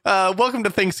 Joey, welcome to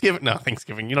Thanksgiving. No,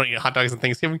 Thanksgiving. You don't eat hot dogs on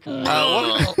Thanksgiving.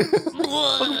 Welcome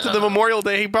to the Memorial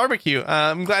Day barbecue.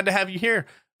 I'm glad to have you here.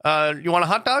 You want a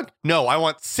hot dog? No, I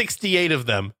want 68 of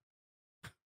them.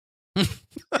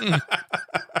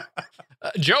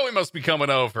 Joey must be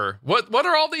coming over. What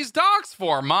are all these dogs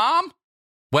for, Mom?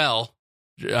 Well,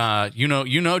 you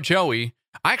know Joey.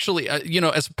 Actually,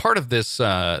 as part of this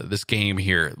this game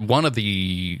here, one of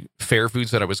the fair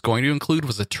foods that I was going to include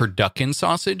was a turducken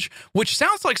sausage, which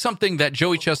sounds like something that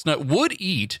Joey Chestnut would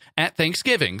eat at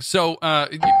Thanksgiving. So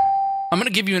I'm going to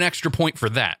give you an extra point for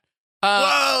that.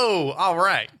 Whoa! All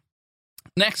right.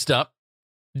 Next up,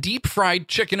 deep fried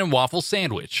chicken and waffle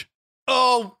sandwich.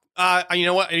 Oh, you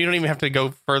know what? You don't even have to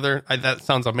go further. That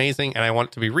sounds amazing, and I want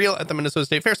it to be real at the Minnesota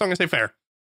State Fair, so I'm going to say fair.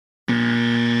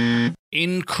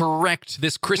 Incorrect.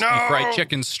 This crispy fried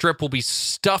chicken strip will be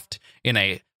stuffed in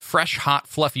a fresh, hot,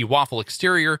 fluffy waffle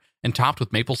exterior and topped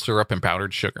with maple syrup and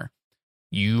powdered sugar.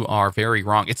 You are very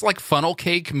wrong. It's like funnel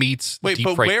cake meets deep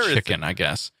fried chicken, I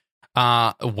guess.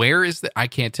 Where is that? I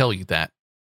can't tell you that.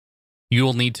 You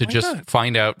will need to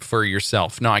find out for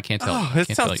yourself. No, I can't tell you.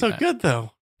 It sounds so good,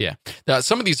 though. Yeah.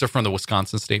 Some of these are from the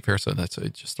Wisconsin State Fair, so that's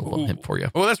just a little hint for you.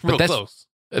 Well, that's real close.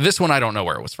 This one, I don't know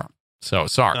where it was from. So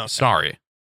sorry.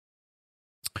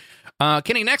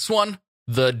 Kenny, next one.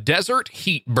 The Desert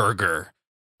Heat Burger.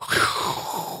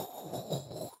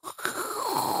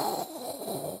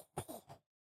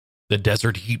 The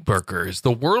Desert Heat Burger is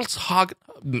the world's hot...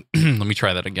 Let me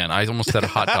try that again. I almost said a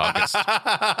hot dogist.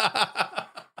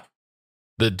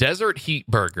 The Desert Heat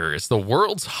Burger is the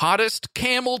world's hottest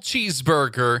camel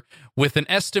cheeseburger with an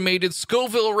estimated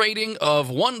Scoville rating of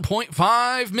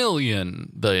 1.5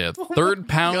 million. The third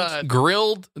pound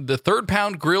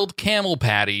grilled camel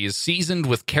patty is seasoned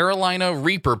with Carolina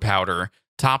Reaper powder,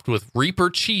 topped with Reaper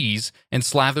cheese, and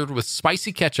slathered with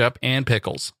spicy ketchup and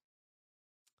pickles.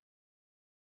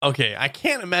 Okay, I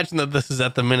can't imagine that this is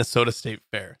at the Minnesota State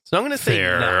Fair. So I'm going to say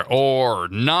fair or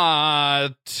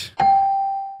not.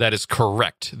 That is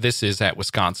correct. This is at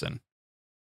Wisconsin.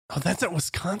 Oh, that's at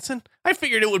Wisconsin? I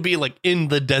figured it would be like in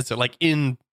the desert, like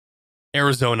in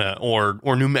Arizona or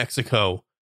New Mexico.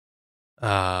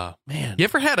 Man. You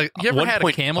ever had a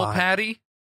camel patty?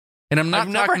 And I'm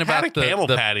not talking about a camel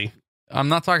patty. I'm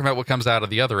not talking about what comes out of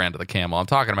the other end of the camel. I'm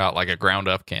talking about like a ground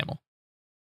up camel.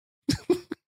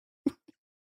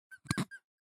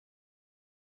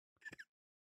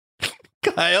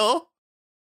 Kyle.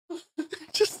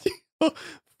 Just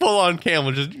full on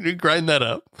camel, just grind that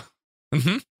up.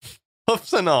 Mm-hmm.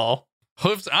 Hoofs and all.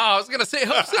 Hoofs. Oh, I was gonna say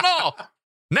hoofs and all.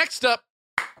 Next up,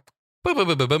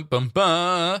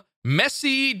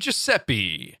 Messy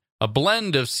Giuseppe, a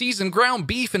blend of seasoned ground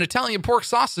beef and Italian pork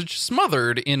sausage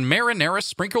smothered in marinara,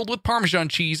 sprinkled with Parmesan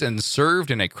cheese, and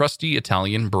served in a crusty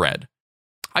Italian bread.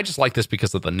 I just like this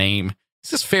because of the name.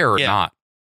 Is this fair or not?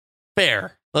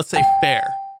 Fair. Let's say fair.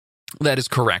 That is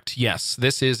correct. Yes,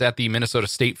 this is at the Minnesota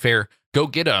State Fair. Go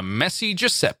get a Messy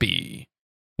Giuseppe.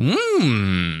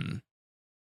 Mmm.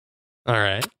 All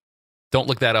right. Don't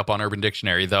look that up on Urban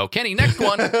Dictionary, though. Kenny, next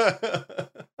one.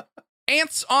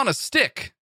 Ants on a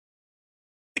stick.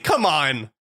 Come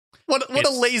on. What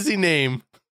a lazy name.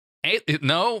 It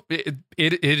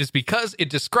is because it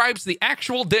describes the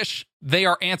actual dish. They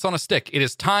are ants on a stick. It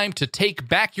is time to take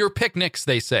back your picnics,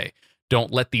 they say.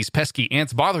 Don't let these pesky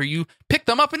ants bother you. Pick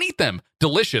them up and eat them.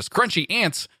 Delicious, crunchy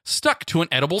ants stuck to an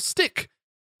edible stick.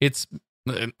 It's...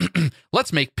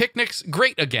 let's make picnics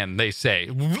great again, they say.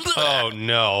 Oh,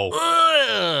 no.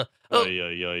 Ay,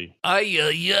 ay,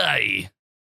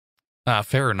 ay.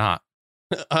 Fair or not?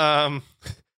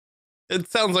 It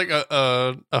sounds like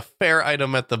a fair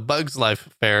item at the Bugs Life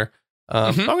Fair.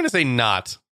 I'm going to say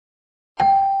not.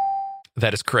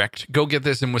 That is correct. Go get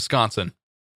this in Wisconsin.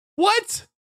 What?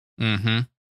 Mm-hmm.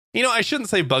 You know, I shouldn't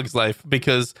say Bugs Life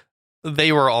because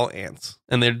they were all ants,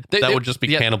 and that would just be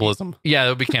cannibalism. Yeah, it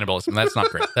would be cannibalism. That's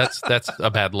not great. That's a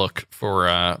bad look for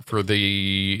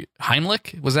the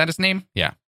Heimlich. Was that his name?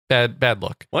 Yeah, bad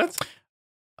look. What?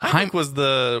 Heimlich was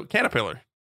the caterpillar.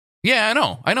 Yeah,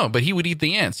 I know, but he would eat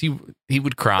the ants. He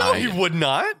would cry. No, he would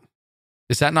not.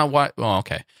 Is that not why? Oh,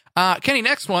 okay. Kenny,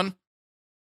 next one.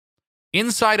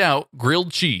 Inside Out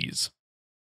grilled cheese.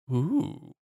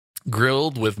 Ooh.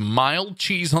 Grilled with mild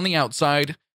cheese on the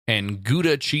outside and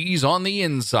Gouda cheese on the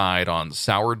inside on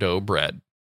sourdough bread.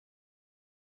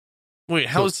 Wait,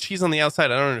 how is cheese on the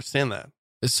outside? I don't understand that.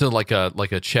 So like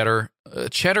a cheddar.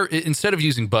 Cheddar, instead of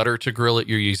using butter to grill it,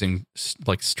 you're using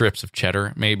like strips of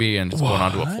cheddar maybe and just going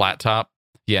onto a flat top.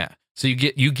 Yeah. So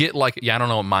you get like, I don't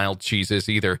know what mild cheese is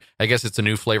either. I guess it's a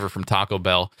new flavor from Taco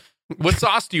Bell. What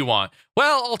sauce do you want?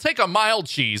 Well, I'll take a mild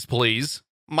cheese, please.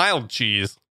 Mild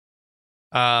cheese.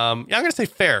 I'm going to say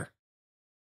fair.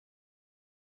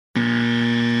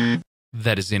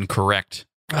 That is incorrect.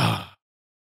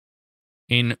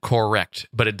 Incorrect.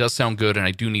 But it does sound good, and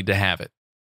I do need to have it.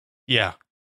 Yeah.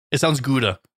 It sounds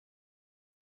Gouda.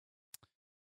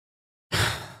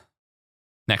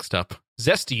 Next up,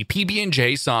 zesty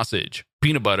PB&J sausage,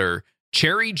 peanut butter,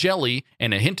 cherry jelly,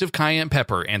 and a hint of cayenne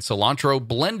pepper and cilantro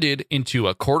blended into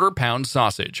a quarter-pound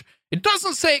sausage. It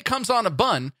doesn't say it comes on a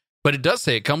bun, but it does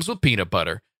say it comes with peanut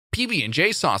butter.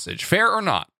 PB&J sausage, fair or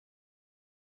not?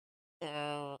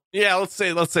 Yeah, let's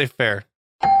say fair.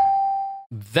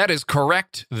 That is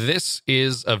correct. This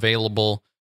is available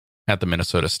at the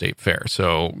Minnesota State Fair.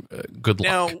 So good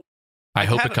luck. Now, I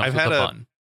hope it comes with a bun.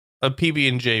 A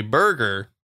PB&J burger,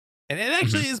 and it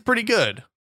actually is pretty good,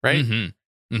 right?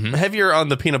 Heavier on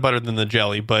the peanut butter than the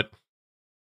jelly, but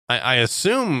I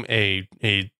assume a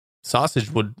sausage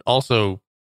would also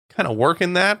kind of work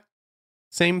in that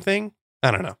same thing.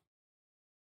 I don't know.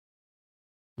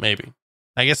 Maybe.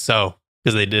 I guess so,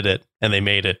 because they did it and they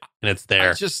made it and it's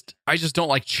there. I just don't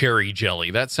like cherry jelly.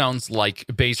 That sounds like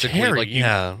basically like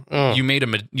you made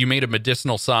a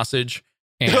medicinal sausage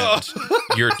and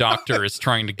your doctor is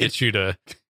trying to get you to.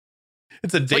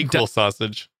 It's a Dayquil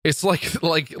sausage. It's like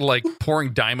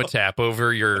pouring Dimetap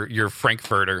over your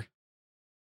Frankfurter.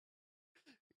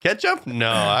 Ketchup? No,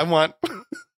 I want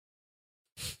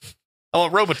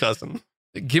Robitussin.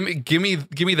 Give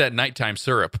me that nighttime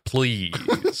syrup,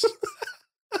 please.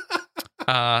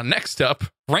 Next up,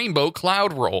 rainbow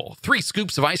cloud roll. 3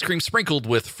 scoops of ice cream sprinkled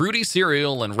with fruity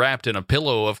cereal and wrapped in a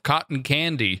pillow of cotton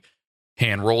candy.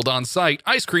 Hand rolled on site.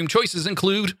 Ice cream choices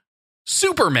include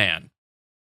Superman,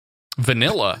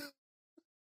 vanilla,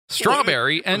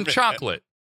 strawberry, and chocolate.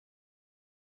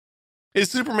 Is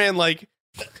Superman like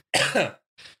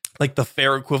the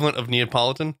fair equivalent of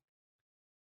Neapolitan?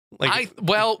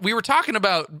 Well, we were talking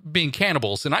about being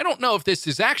cannibals, and I don't know if this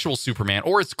is actual Superman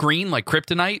or it's green like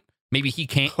kryptonite. Maybe he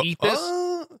can't eat this.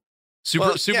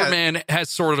 Superman has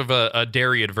sort of a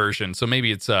dairy aversion, so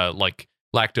maybe it's like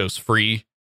lactose free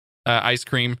ice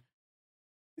cream.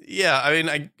 Yeah, I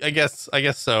mean, I guess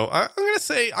so. I'm gonna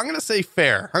say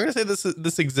fair. I'm gonna say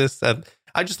this exists.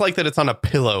 I just like that it's on a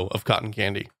pillow of cotton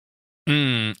candy.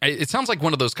 It sounds like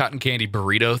one of those cotton candy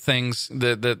burrito things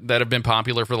that have been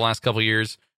popular for the last couple of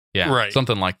years. Yeah, right.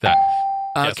 Something like that.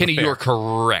 Yes, Kenny, you're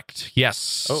correct.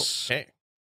 Yes. Okay.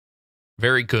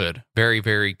 Very good. Very,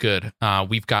 very good.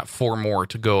 We've got 4 more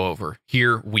to go over.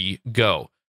 Here we go.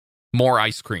 More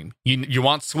ice cream. You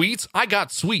want sweets? I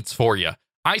got sweets for you.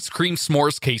 Ice cream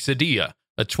s'mores quesadilla.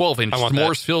 A 12-inch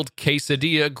s'mores-filled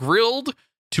quesadilla grilled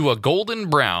to a golden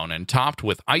brown and topped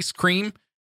with ice cream,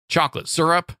 chocolate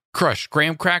syrup, crushed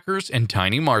graham crackers, and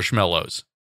tiny marshmallows.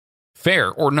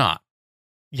 Fair or not?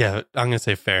 Yeah, I'm going to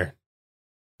say fair.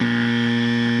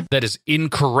 That is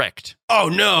incorrect. Oh,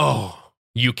 no.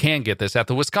 You can get this at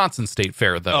the Wisconsin State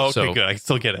Fair, though. Oh, okay, good. I can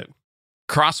still get it.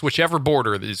 Cross whichever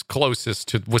border is closest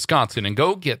to Wisconsin and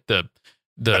go get the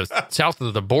south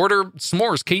of the border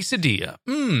s'mores quesadilla.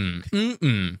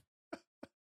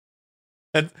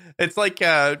 It's like,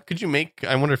 could you make,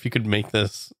 I wonder if you could make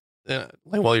this like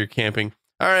while you're camping.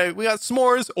 All right, we got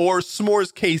s'mores or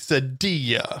s'mores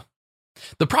quesadilla.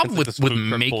 The problem with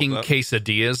making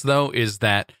quesadillas, though, is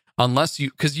that unless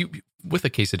because with a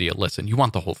quesadilla, listen, you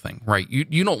want the whole thing, right?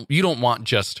 You don't want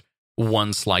just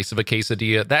one slice of a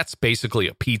quesadilla. That's basically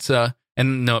a pizza.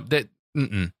 And no, that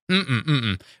when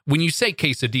you say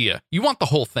quesadilla, you want the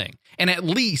whole thing, and at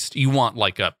least you want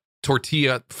like a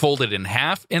tortilla folded in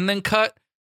half and then cut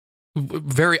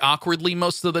very awkwardly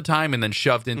most of the time, and then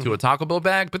shoved into a Taco Bell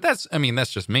bag. But that's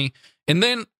just me. And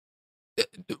then,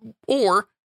 or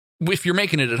if you're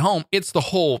making it at home, it's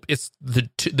the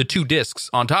 2 discs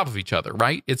on top of each other,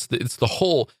 right? It's the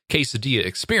whole quesadilla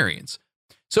experience.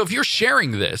 So if you're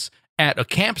sharing this at a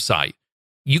campsite,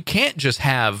 you can't just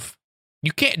have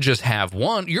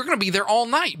one. You're going to be there all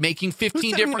night making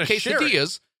 15 different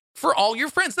quesadillas for all your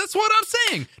friends. That's what I'm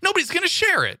saying. Nobody's going to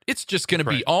share it. It's just going to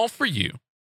be all for you.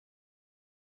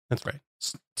 That's right.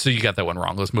 So you got that one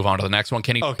wrong. Let's move on to the next one,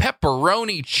 Kenny. Okay.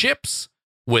 Pepperoni chips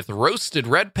with roasted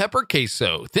red pepper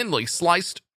queso. Thinly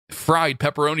sliced fried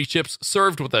pepperoni chips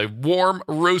served with a warm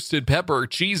roasted pepper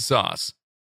cheese sauce.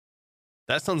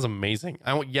 That sounds amazing.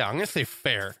 I'm going to say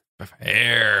fair.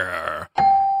 Fair.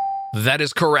 That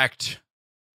is correct.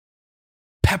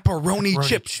 Pepperoni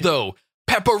chips, though.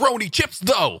 Pepperoni chips,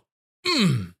 though.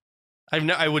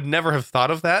 I would never have thought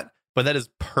of that, but that is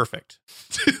perfect.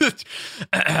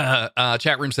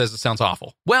 Chat room says it sounds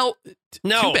awful. Well,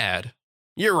 no, too bad.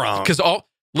 You're wrong. Because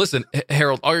listen,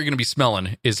 Harold, all you're going to be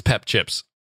smelling is pep chips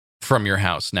from your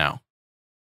house now.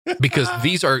 Because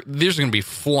these are going to be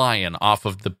flying off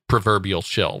of the proverbial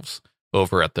shelves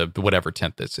over at the whatever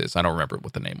tent this is. I don't remember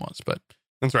what the name was, but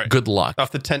that's right. Good luck.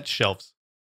 Off the tent shelves.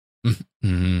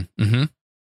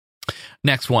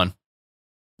 Next one.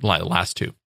 Last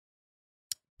 2.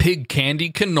 Pig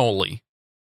candy cannoli.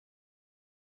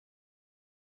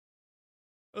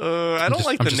 I don't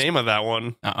like the name of that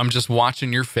one. I'm just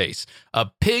watching your face.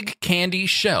 A pig candy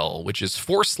shell, which is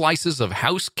 4 slices of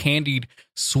house candied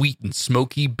sweet and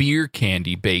smoky beer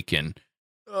candy bacon.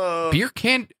 Beer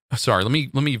candy. Sorry, let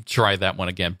me try that one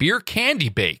again. Beer candy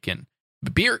bacon.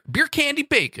 Beer candy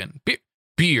bacon.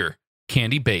 Beer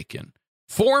candy bacon.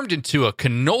 Formed into a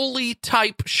cannoli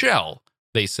type shell,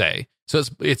 they say. So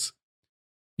it's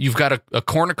you've got a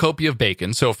cornucopia of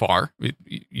bacon so far.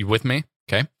 You with me?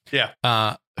 Okay.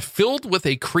 Yeah. Filled with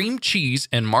a cream cheese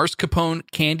and mascarpone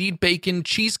candied bacon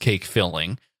cheesecake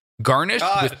filling, garnished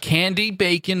with candy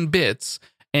bacon bits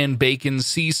and bacon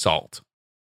sea salt.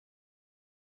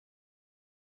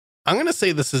 I'm going to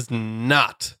say this is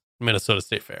not Minnesota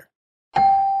State Fair.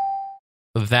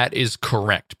 That is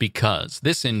correct, because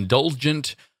this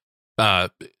indulgent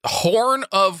horn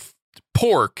of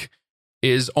pork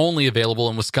is only available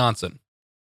in Wisconsin.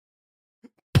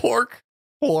 Pork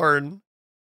horn.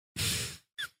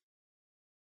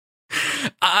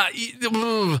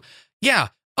 Yeah.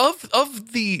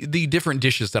 Of the different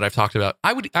dishes that I've talked about,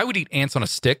 I would eat ants on a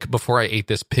stick before I ate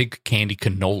this pig candy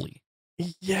cannoli.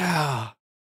 Yeah.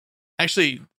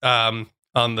 Actually, on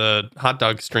the hot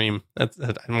dog stream, I'm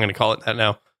going to call it that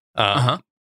now.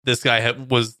 This guy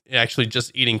was actually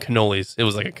just eating cannolis. It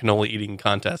was like a cannoli eating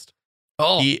contest.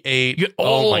 Oh, he ate.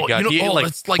 My god, he ate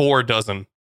like 4 dozen.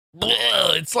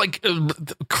 It's like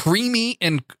creamy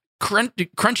and crunchy.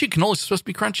 Cannoli is supposed to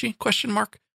be crunchy? Question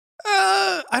mark.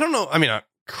 I don't know. I mean,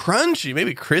 crunchy,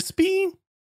 maybe crispy.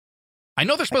 I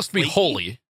know they're supposed to be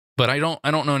holy, but I don't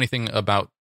know anything about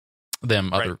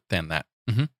them other than that.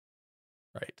 Mm-hmm.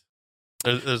 Right.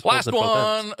 There's last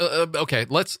one. Okay,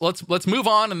 let's move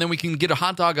on, and then we can get a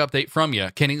hot dog update from you,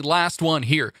 Kenny. Last one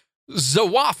here.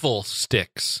 Zawaffle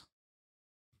sticks.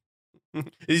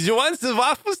 You want the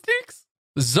waffle sticks?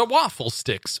 Zawaffle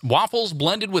sticks. Waffles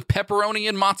blended with pepperoni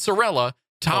and mozzarella,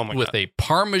 topped with a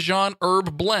Parmesan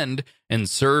herb blend, and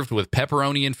served with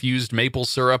pepperoni-infused maple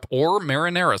syrup or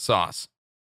marinara sauce.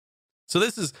 So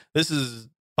this is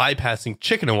bypassing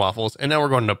chicken and waffles, and now we're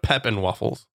going to pep and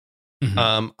waffles.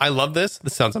 Mm-hmm. I love this.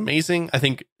 This sounds amazing. I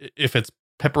think if it's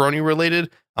pepperoni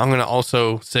related, I'm going to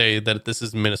also say that this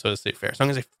is Minnesota State Fair. So I'm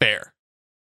going to say fair.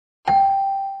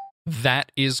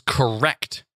 That is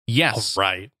correct. Yes. All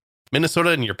right.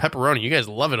 Minnesota and your pepperoni. You guys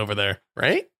love it over there,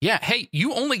 right? Yeah. Hey,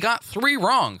 you only got 3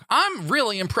 wrong. I'm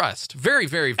really impressed. Very,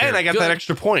 very, very And I got good. that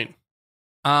extra point.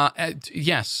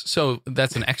 Yes. So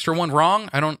that's an extra one wrong.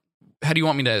 How do you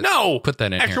want me to put that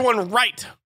in extra here? One right.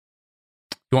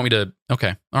 You want me to?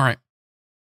 Okay. All right.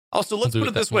 Also, let's put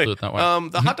it this way.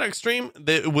 The hot dog stream,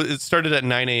 it started at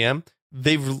 9 a.m.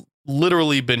 They've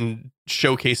literally been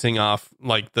showcasing off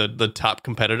like the top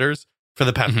competitors for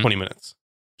the past 20 minutes.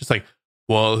 Just like,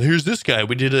 well, here's this guy.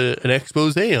 We did an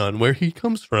expose on where he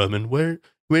comes from and where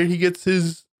he gets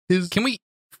his Can we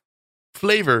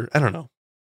flavor? I don't know.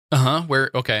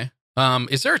 Where? Okay.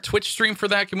 Is there a Twitch stream for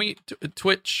that? Can we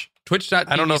Twitch.tv?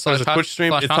 I don't know if there's a Twitch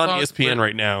stream. It's on ESPN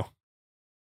right now.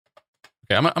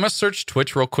 Okay, I'm gonna search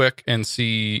Twitch real quick and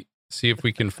see if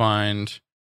we can find.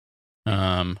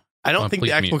 I don't think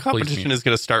the actual competition is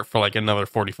going to start for like another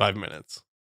 45 minutes.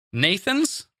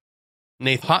 Nathan's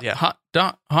hot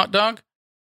dog.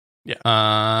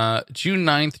 Yeah. June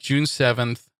 9th, June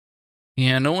 7th.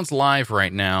 Yeah, no one's live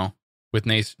right now with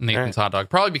Nathan's hot dog.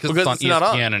 Probably because it's on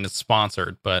ESPN and it's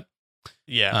sponsored. But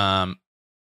yeah.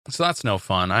 So that's no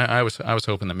fun. I was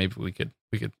hoping that maybe we could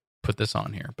put this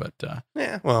on here, but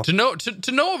yeah, well, to no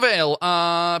avail.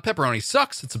 Pepperoni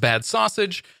sucks. It's a bad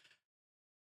sausage.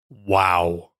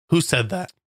 Wow, who said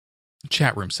that?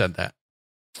 Chat room said that.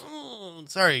 Oh,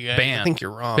 sorry, guys. Banned. I think you're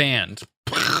wrong. Banned.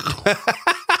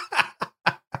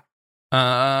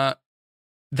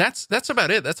 That's about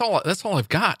it. That's all I've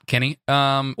got, Kenny.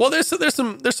 Well, there's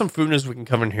some food news we can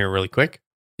cover in here really quick.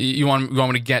 You want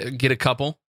me to get a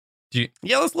couple?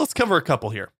 Let's cover a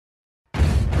couple here.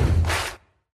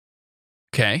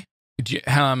 Okay.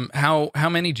 How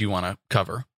many do you want to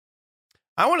cover?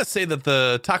 I want to say that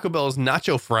the Taco Bell's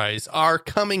nacho fries are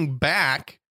coming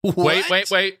back. What?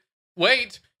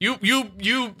 Wait. You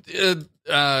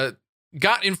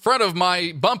got in front of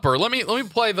my bumper. Let me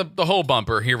play the whole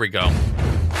bumper. Here we go.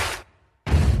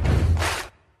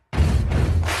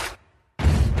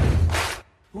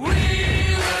 We will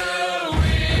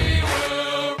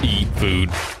eat food.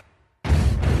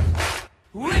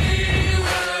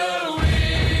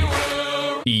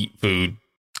 Eat food.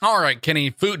 All right,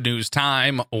 Kenny, food news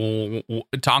time.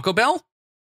 Taco Bell?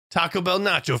 Taco Bell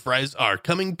nacho fries are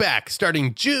coming back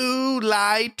starting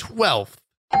July 12th.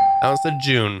 I said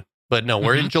June, but no,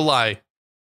 we're in July.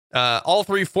 All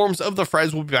 3 forms of the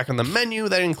fries will be back on the menu.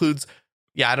 That includes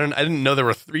I didn't know there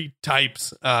were 3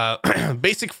 types.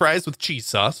 Basic fries with cheese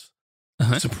sauce,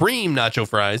 supreme nacho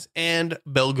fries, and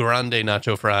Bel Grande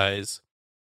nacho fries.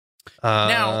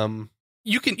 Now,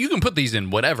 you can put these in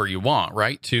whatever you want,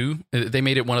 right? Too. They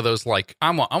made it one of those like I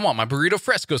want my burrito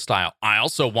fresco style. I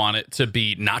also want it to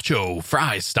be nacho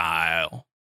fry style.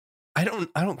 I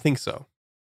don't think so.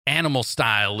 Animal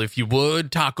style, if you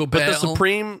would, Taco Bell. But the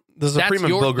Supreme and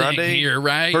Bel Grande here,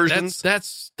 right? versions.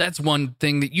 That's one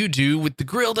thing that you do with the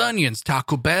grilled onions,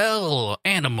 Taco Bell.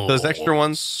 Animals. Those extra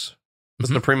ones, the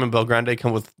Supreme and Bel Grande,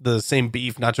 come with the same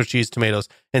beef, nacho cheese, tomatoes,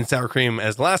 and sour cream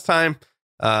as last time.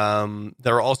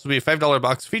 There will also be a $5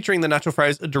 box featuring the nacho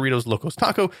fries, a Doritos Locos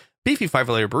Taco, beefy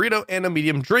 5-layer burrito, and a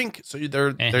medium drink. So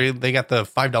they got the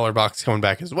 $5 box coming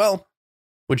back as well,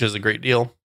 which is a great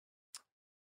deal.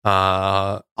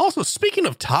 Also, speaking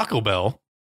of Taco Bell,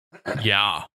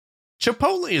 yeah,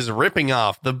 Chipotle is ripping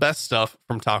off the best stuff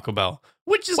from Taco Bell,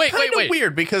 which is kind of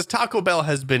weird because Taco Bell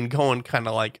has been going kind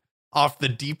of like off the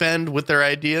deep end with their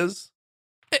ideas.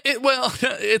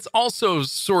 It's also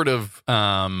sort of,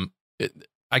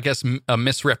 I guess, a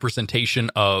misrepresentation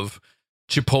of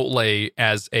Chipotle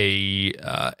as a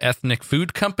ethnic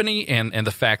food company, and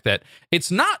the fact that it's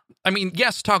not. I mean,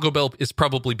 yes, Taco Bell is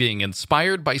probably being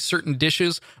inspired by certain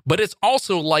dishes, but it's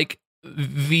also like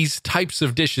these types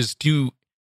of dishes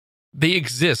they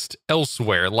exist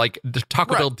elsewhere. Like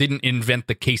Taco Bell didn't invent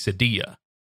the quesadilla.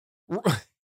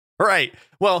 Right.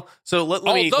 Well, so let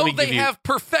me they have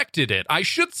perfected it, I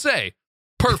should say.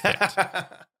 Perfect.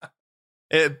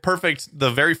 Perfect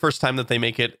the very first time that they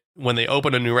make it when they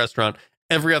open a new restaurant.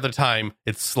 Every other time,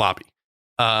 it's sloppy.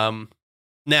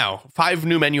 Now, 5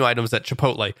 new menu items at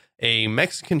Chipotle. A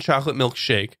Mexican chocolate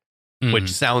milkshake, which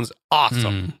sounds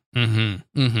awesome. A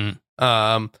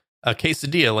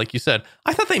quesadilla, like you said.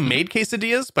 I thought they made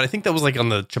quesadillas, but I think that was like on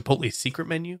the Chipotle secret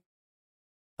menu.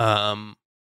 An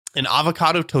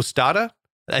avocado tostada.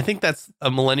 I think that's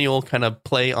a millennial kind of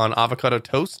play on avocado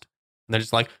toast. And they're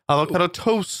just like, avocado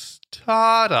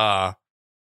tostada.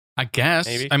 I guess.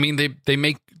 Maybe. I mean, they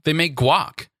make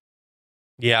guac.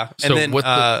 Yeah. So and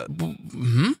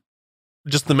then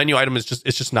just the menu item is just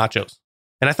nachos.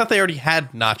 And I thought they already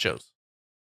had nachos.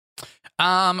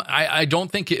 I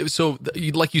don't think so.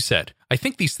 Like you said, I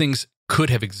think these things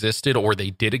could have existed, or they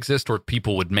did exist, or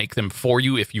people would make them for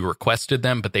you if you requested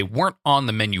them, but they weren't on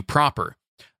the menu proper.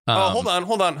 Hold on.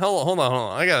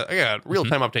 I got a real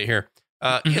time update here.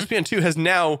 ESPN2 has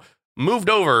now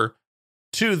moved over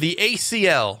to the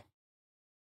ACL.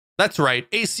 That's right.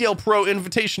 ACL Pro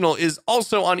Invitational is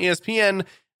also on ESPN,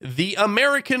 the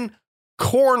American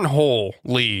Cornhole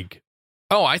League.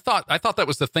 Oh, I thought that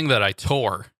was the thing that I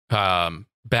tore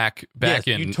back yes,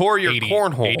 in you tore your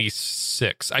cornhole.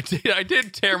 86. I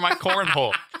did tear my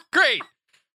cornhole. Great.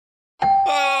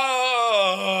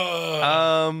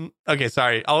 Okay,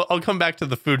 sorry. I'll come back to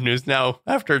the food news now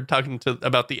after talking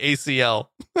about the ACL.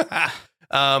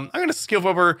 I'm gonna skip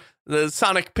over the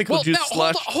Sonic pickle juice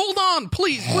slush. Hold on,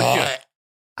 please.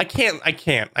 I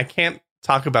can't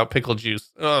talk about pickle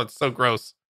juice. Oh, it's so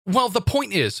gross. Well, the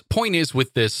point is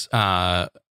with this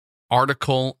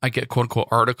article, I get quote unquote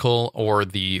article, or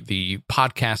the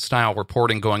podcast style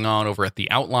reporting going on over at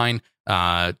the Outline.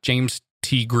 James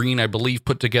T. Green, I believe,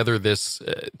 put together this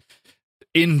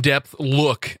in-depth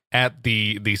look at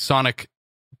the Sonic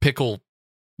pickle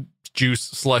juice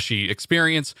slushy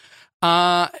experience.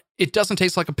 It doesn't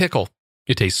taste like a pickle.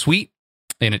 It tastes sweet,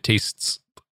 and it tastes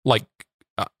like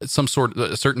a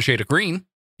certain shade of green.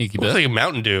 It looks like a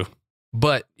Mountain Dew.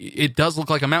 But it does look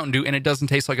like a Mountain Dew, and it doesn't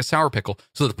taste like a sour pickle.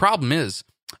 So the problem is,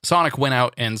 Sonic went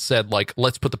out and said, like,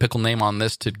 let's put the pickle name on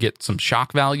this to get some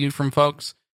shock value from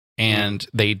folks, and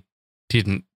they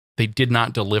did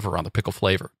not deliver on the pickle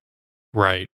flavor.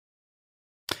 Right.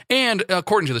 And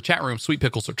according to the chat room, sweet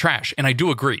pickles are trash, and I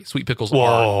do agree. Sweet pickles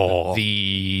are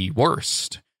the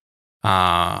worst.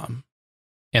 And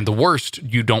the worst,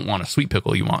 you don't want a sweet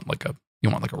pickle. You want like a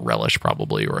relish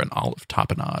probably, or an olive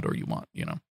tapenade, or you want,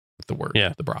 the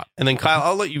brat. And then Kyle,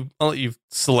 I'll let you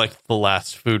select the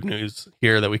last food news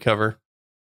here that we cover.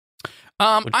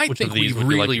 I think we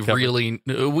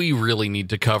really need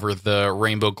to cover the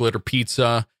rainbow glitter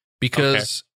pizza,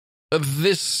 because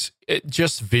this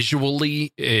just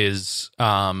visually is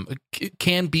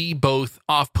can be both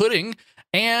off-putting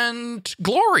and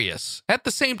glorious at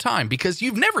the same time, because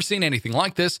you've never seen anything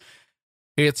like this.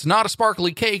 It's not a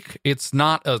sparkly cake. It's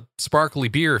not a sparkly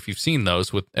beer, if you've seen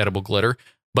those with edible glitter.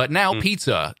 But now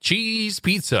cheese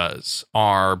pizzas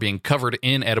are being covered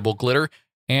in edible glitter,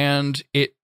 and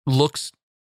it looks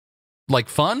like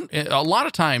fun. A lot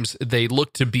of times they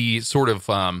look to be sort of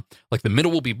like the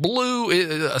middle will be blue,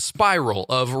 a spiral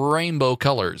of rainbow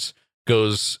colors.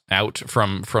 goes out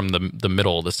from the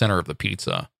middle, the center of the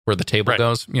pizza, where the table Right.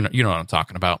 goes. You know what I'm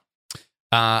talking about.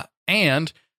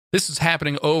 And this is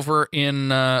happening over in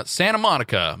Santa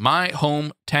Monica, my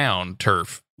hometown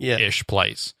turf-ish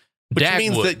place. Which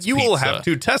means that Dagwood's you will Pizza. have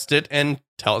to test it and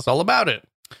tell us all about it.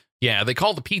 Yeah, they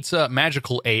call the pizza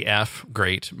Magical AF.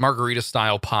 Great. Margarita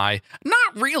style pie.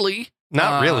 Not really.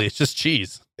 Not really. It's just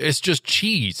cheese. It's just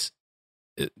cheese.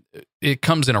 It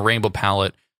comes in a rainbow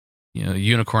palette,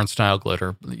 unicorn style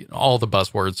glitter, all the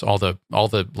buzzwords, all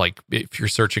the like, if you're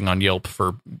searching on Yelp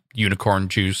for unicorn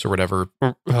juice or whatever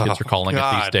kids are calling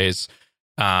it these days.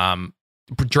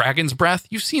 Dragon's breath.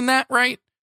 You've seen that, right?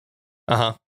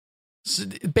 Uh-huh. So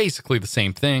basically the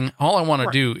same thing. All I want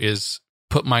to do is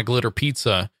put my glitter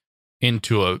pizza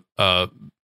into a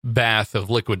bath of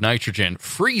liquid nitrogen,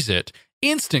 freeze it,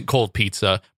 instant cold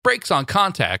pizza, breaks on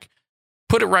contact,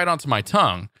 put it right onto my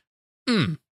tongue.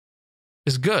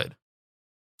 Is good.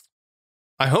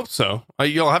 I hope so.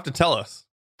 You'll have to tell us.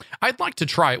 I'd like to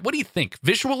try it. What do you think?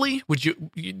 Visually, would you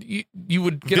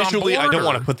would get Visually, on board, I don't or?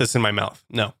 want to put this in my mouth.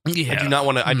 No. Yeah. I do not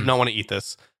want to. I do not want to eat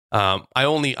this.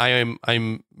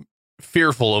 I'm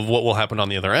fearful of what will happen on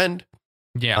the other end.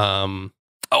 Yeah.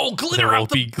 Glitter There will out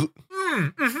the... be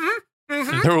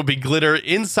there will be glitter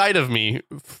inside of me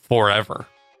forever.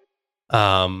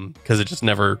 Because it just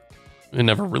never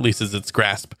releases its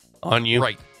grasp on you.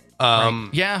 Right.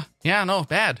 Yeah. No,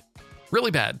 bad.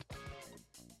 Really bad.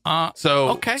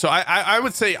 Okay. So I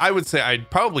would say I'd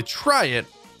probably try it,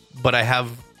 but I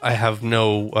have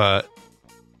no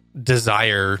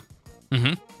desire.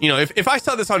 Mm-hmm. If I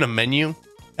saw this on a menu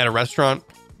at a restaurant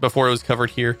before it was covered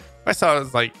here, if I saw it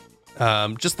as like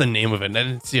just the name of it and I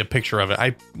didn't see a picture of it,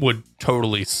 I would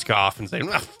totally scoff and say,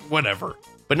 whatever.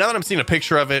 But now that I'm seeing a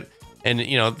picture of it and,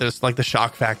 there's like the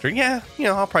shock factor,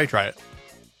 I'll probably try it.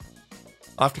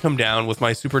 I'll have to come down with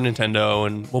my Super Nintendo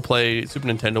and we'll play Super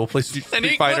Nintendo. We'll play Street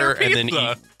Fighter and then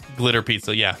eat glitter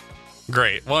pizza. Yeah.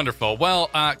 Great. Wonderful. Well,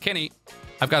 Kenny,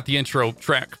 I've got the intro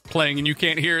track playing and you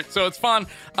can't hear it, so it's fun.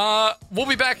 We'll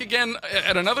be back again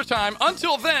at another time.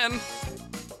 Until then,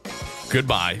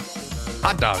 goodbye.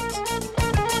 Hot dogs.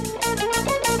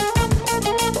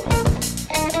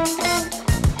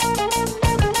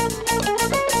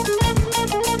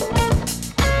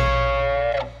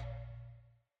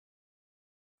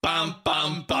 Bum,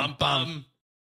 bum, bum, bum.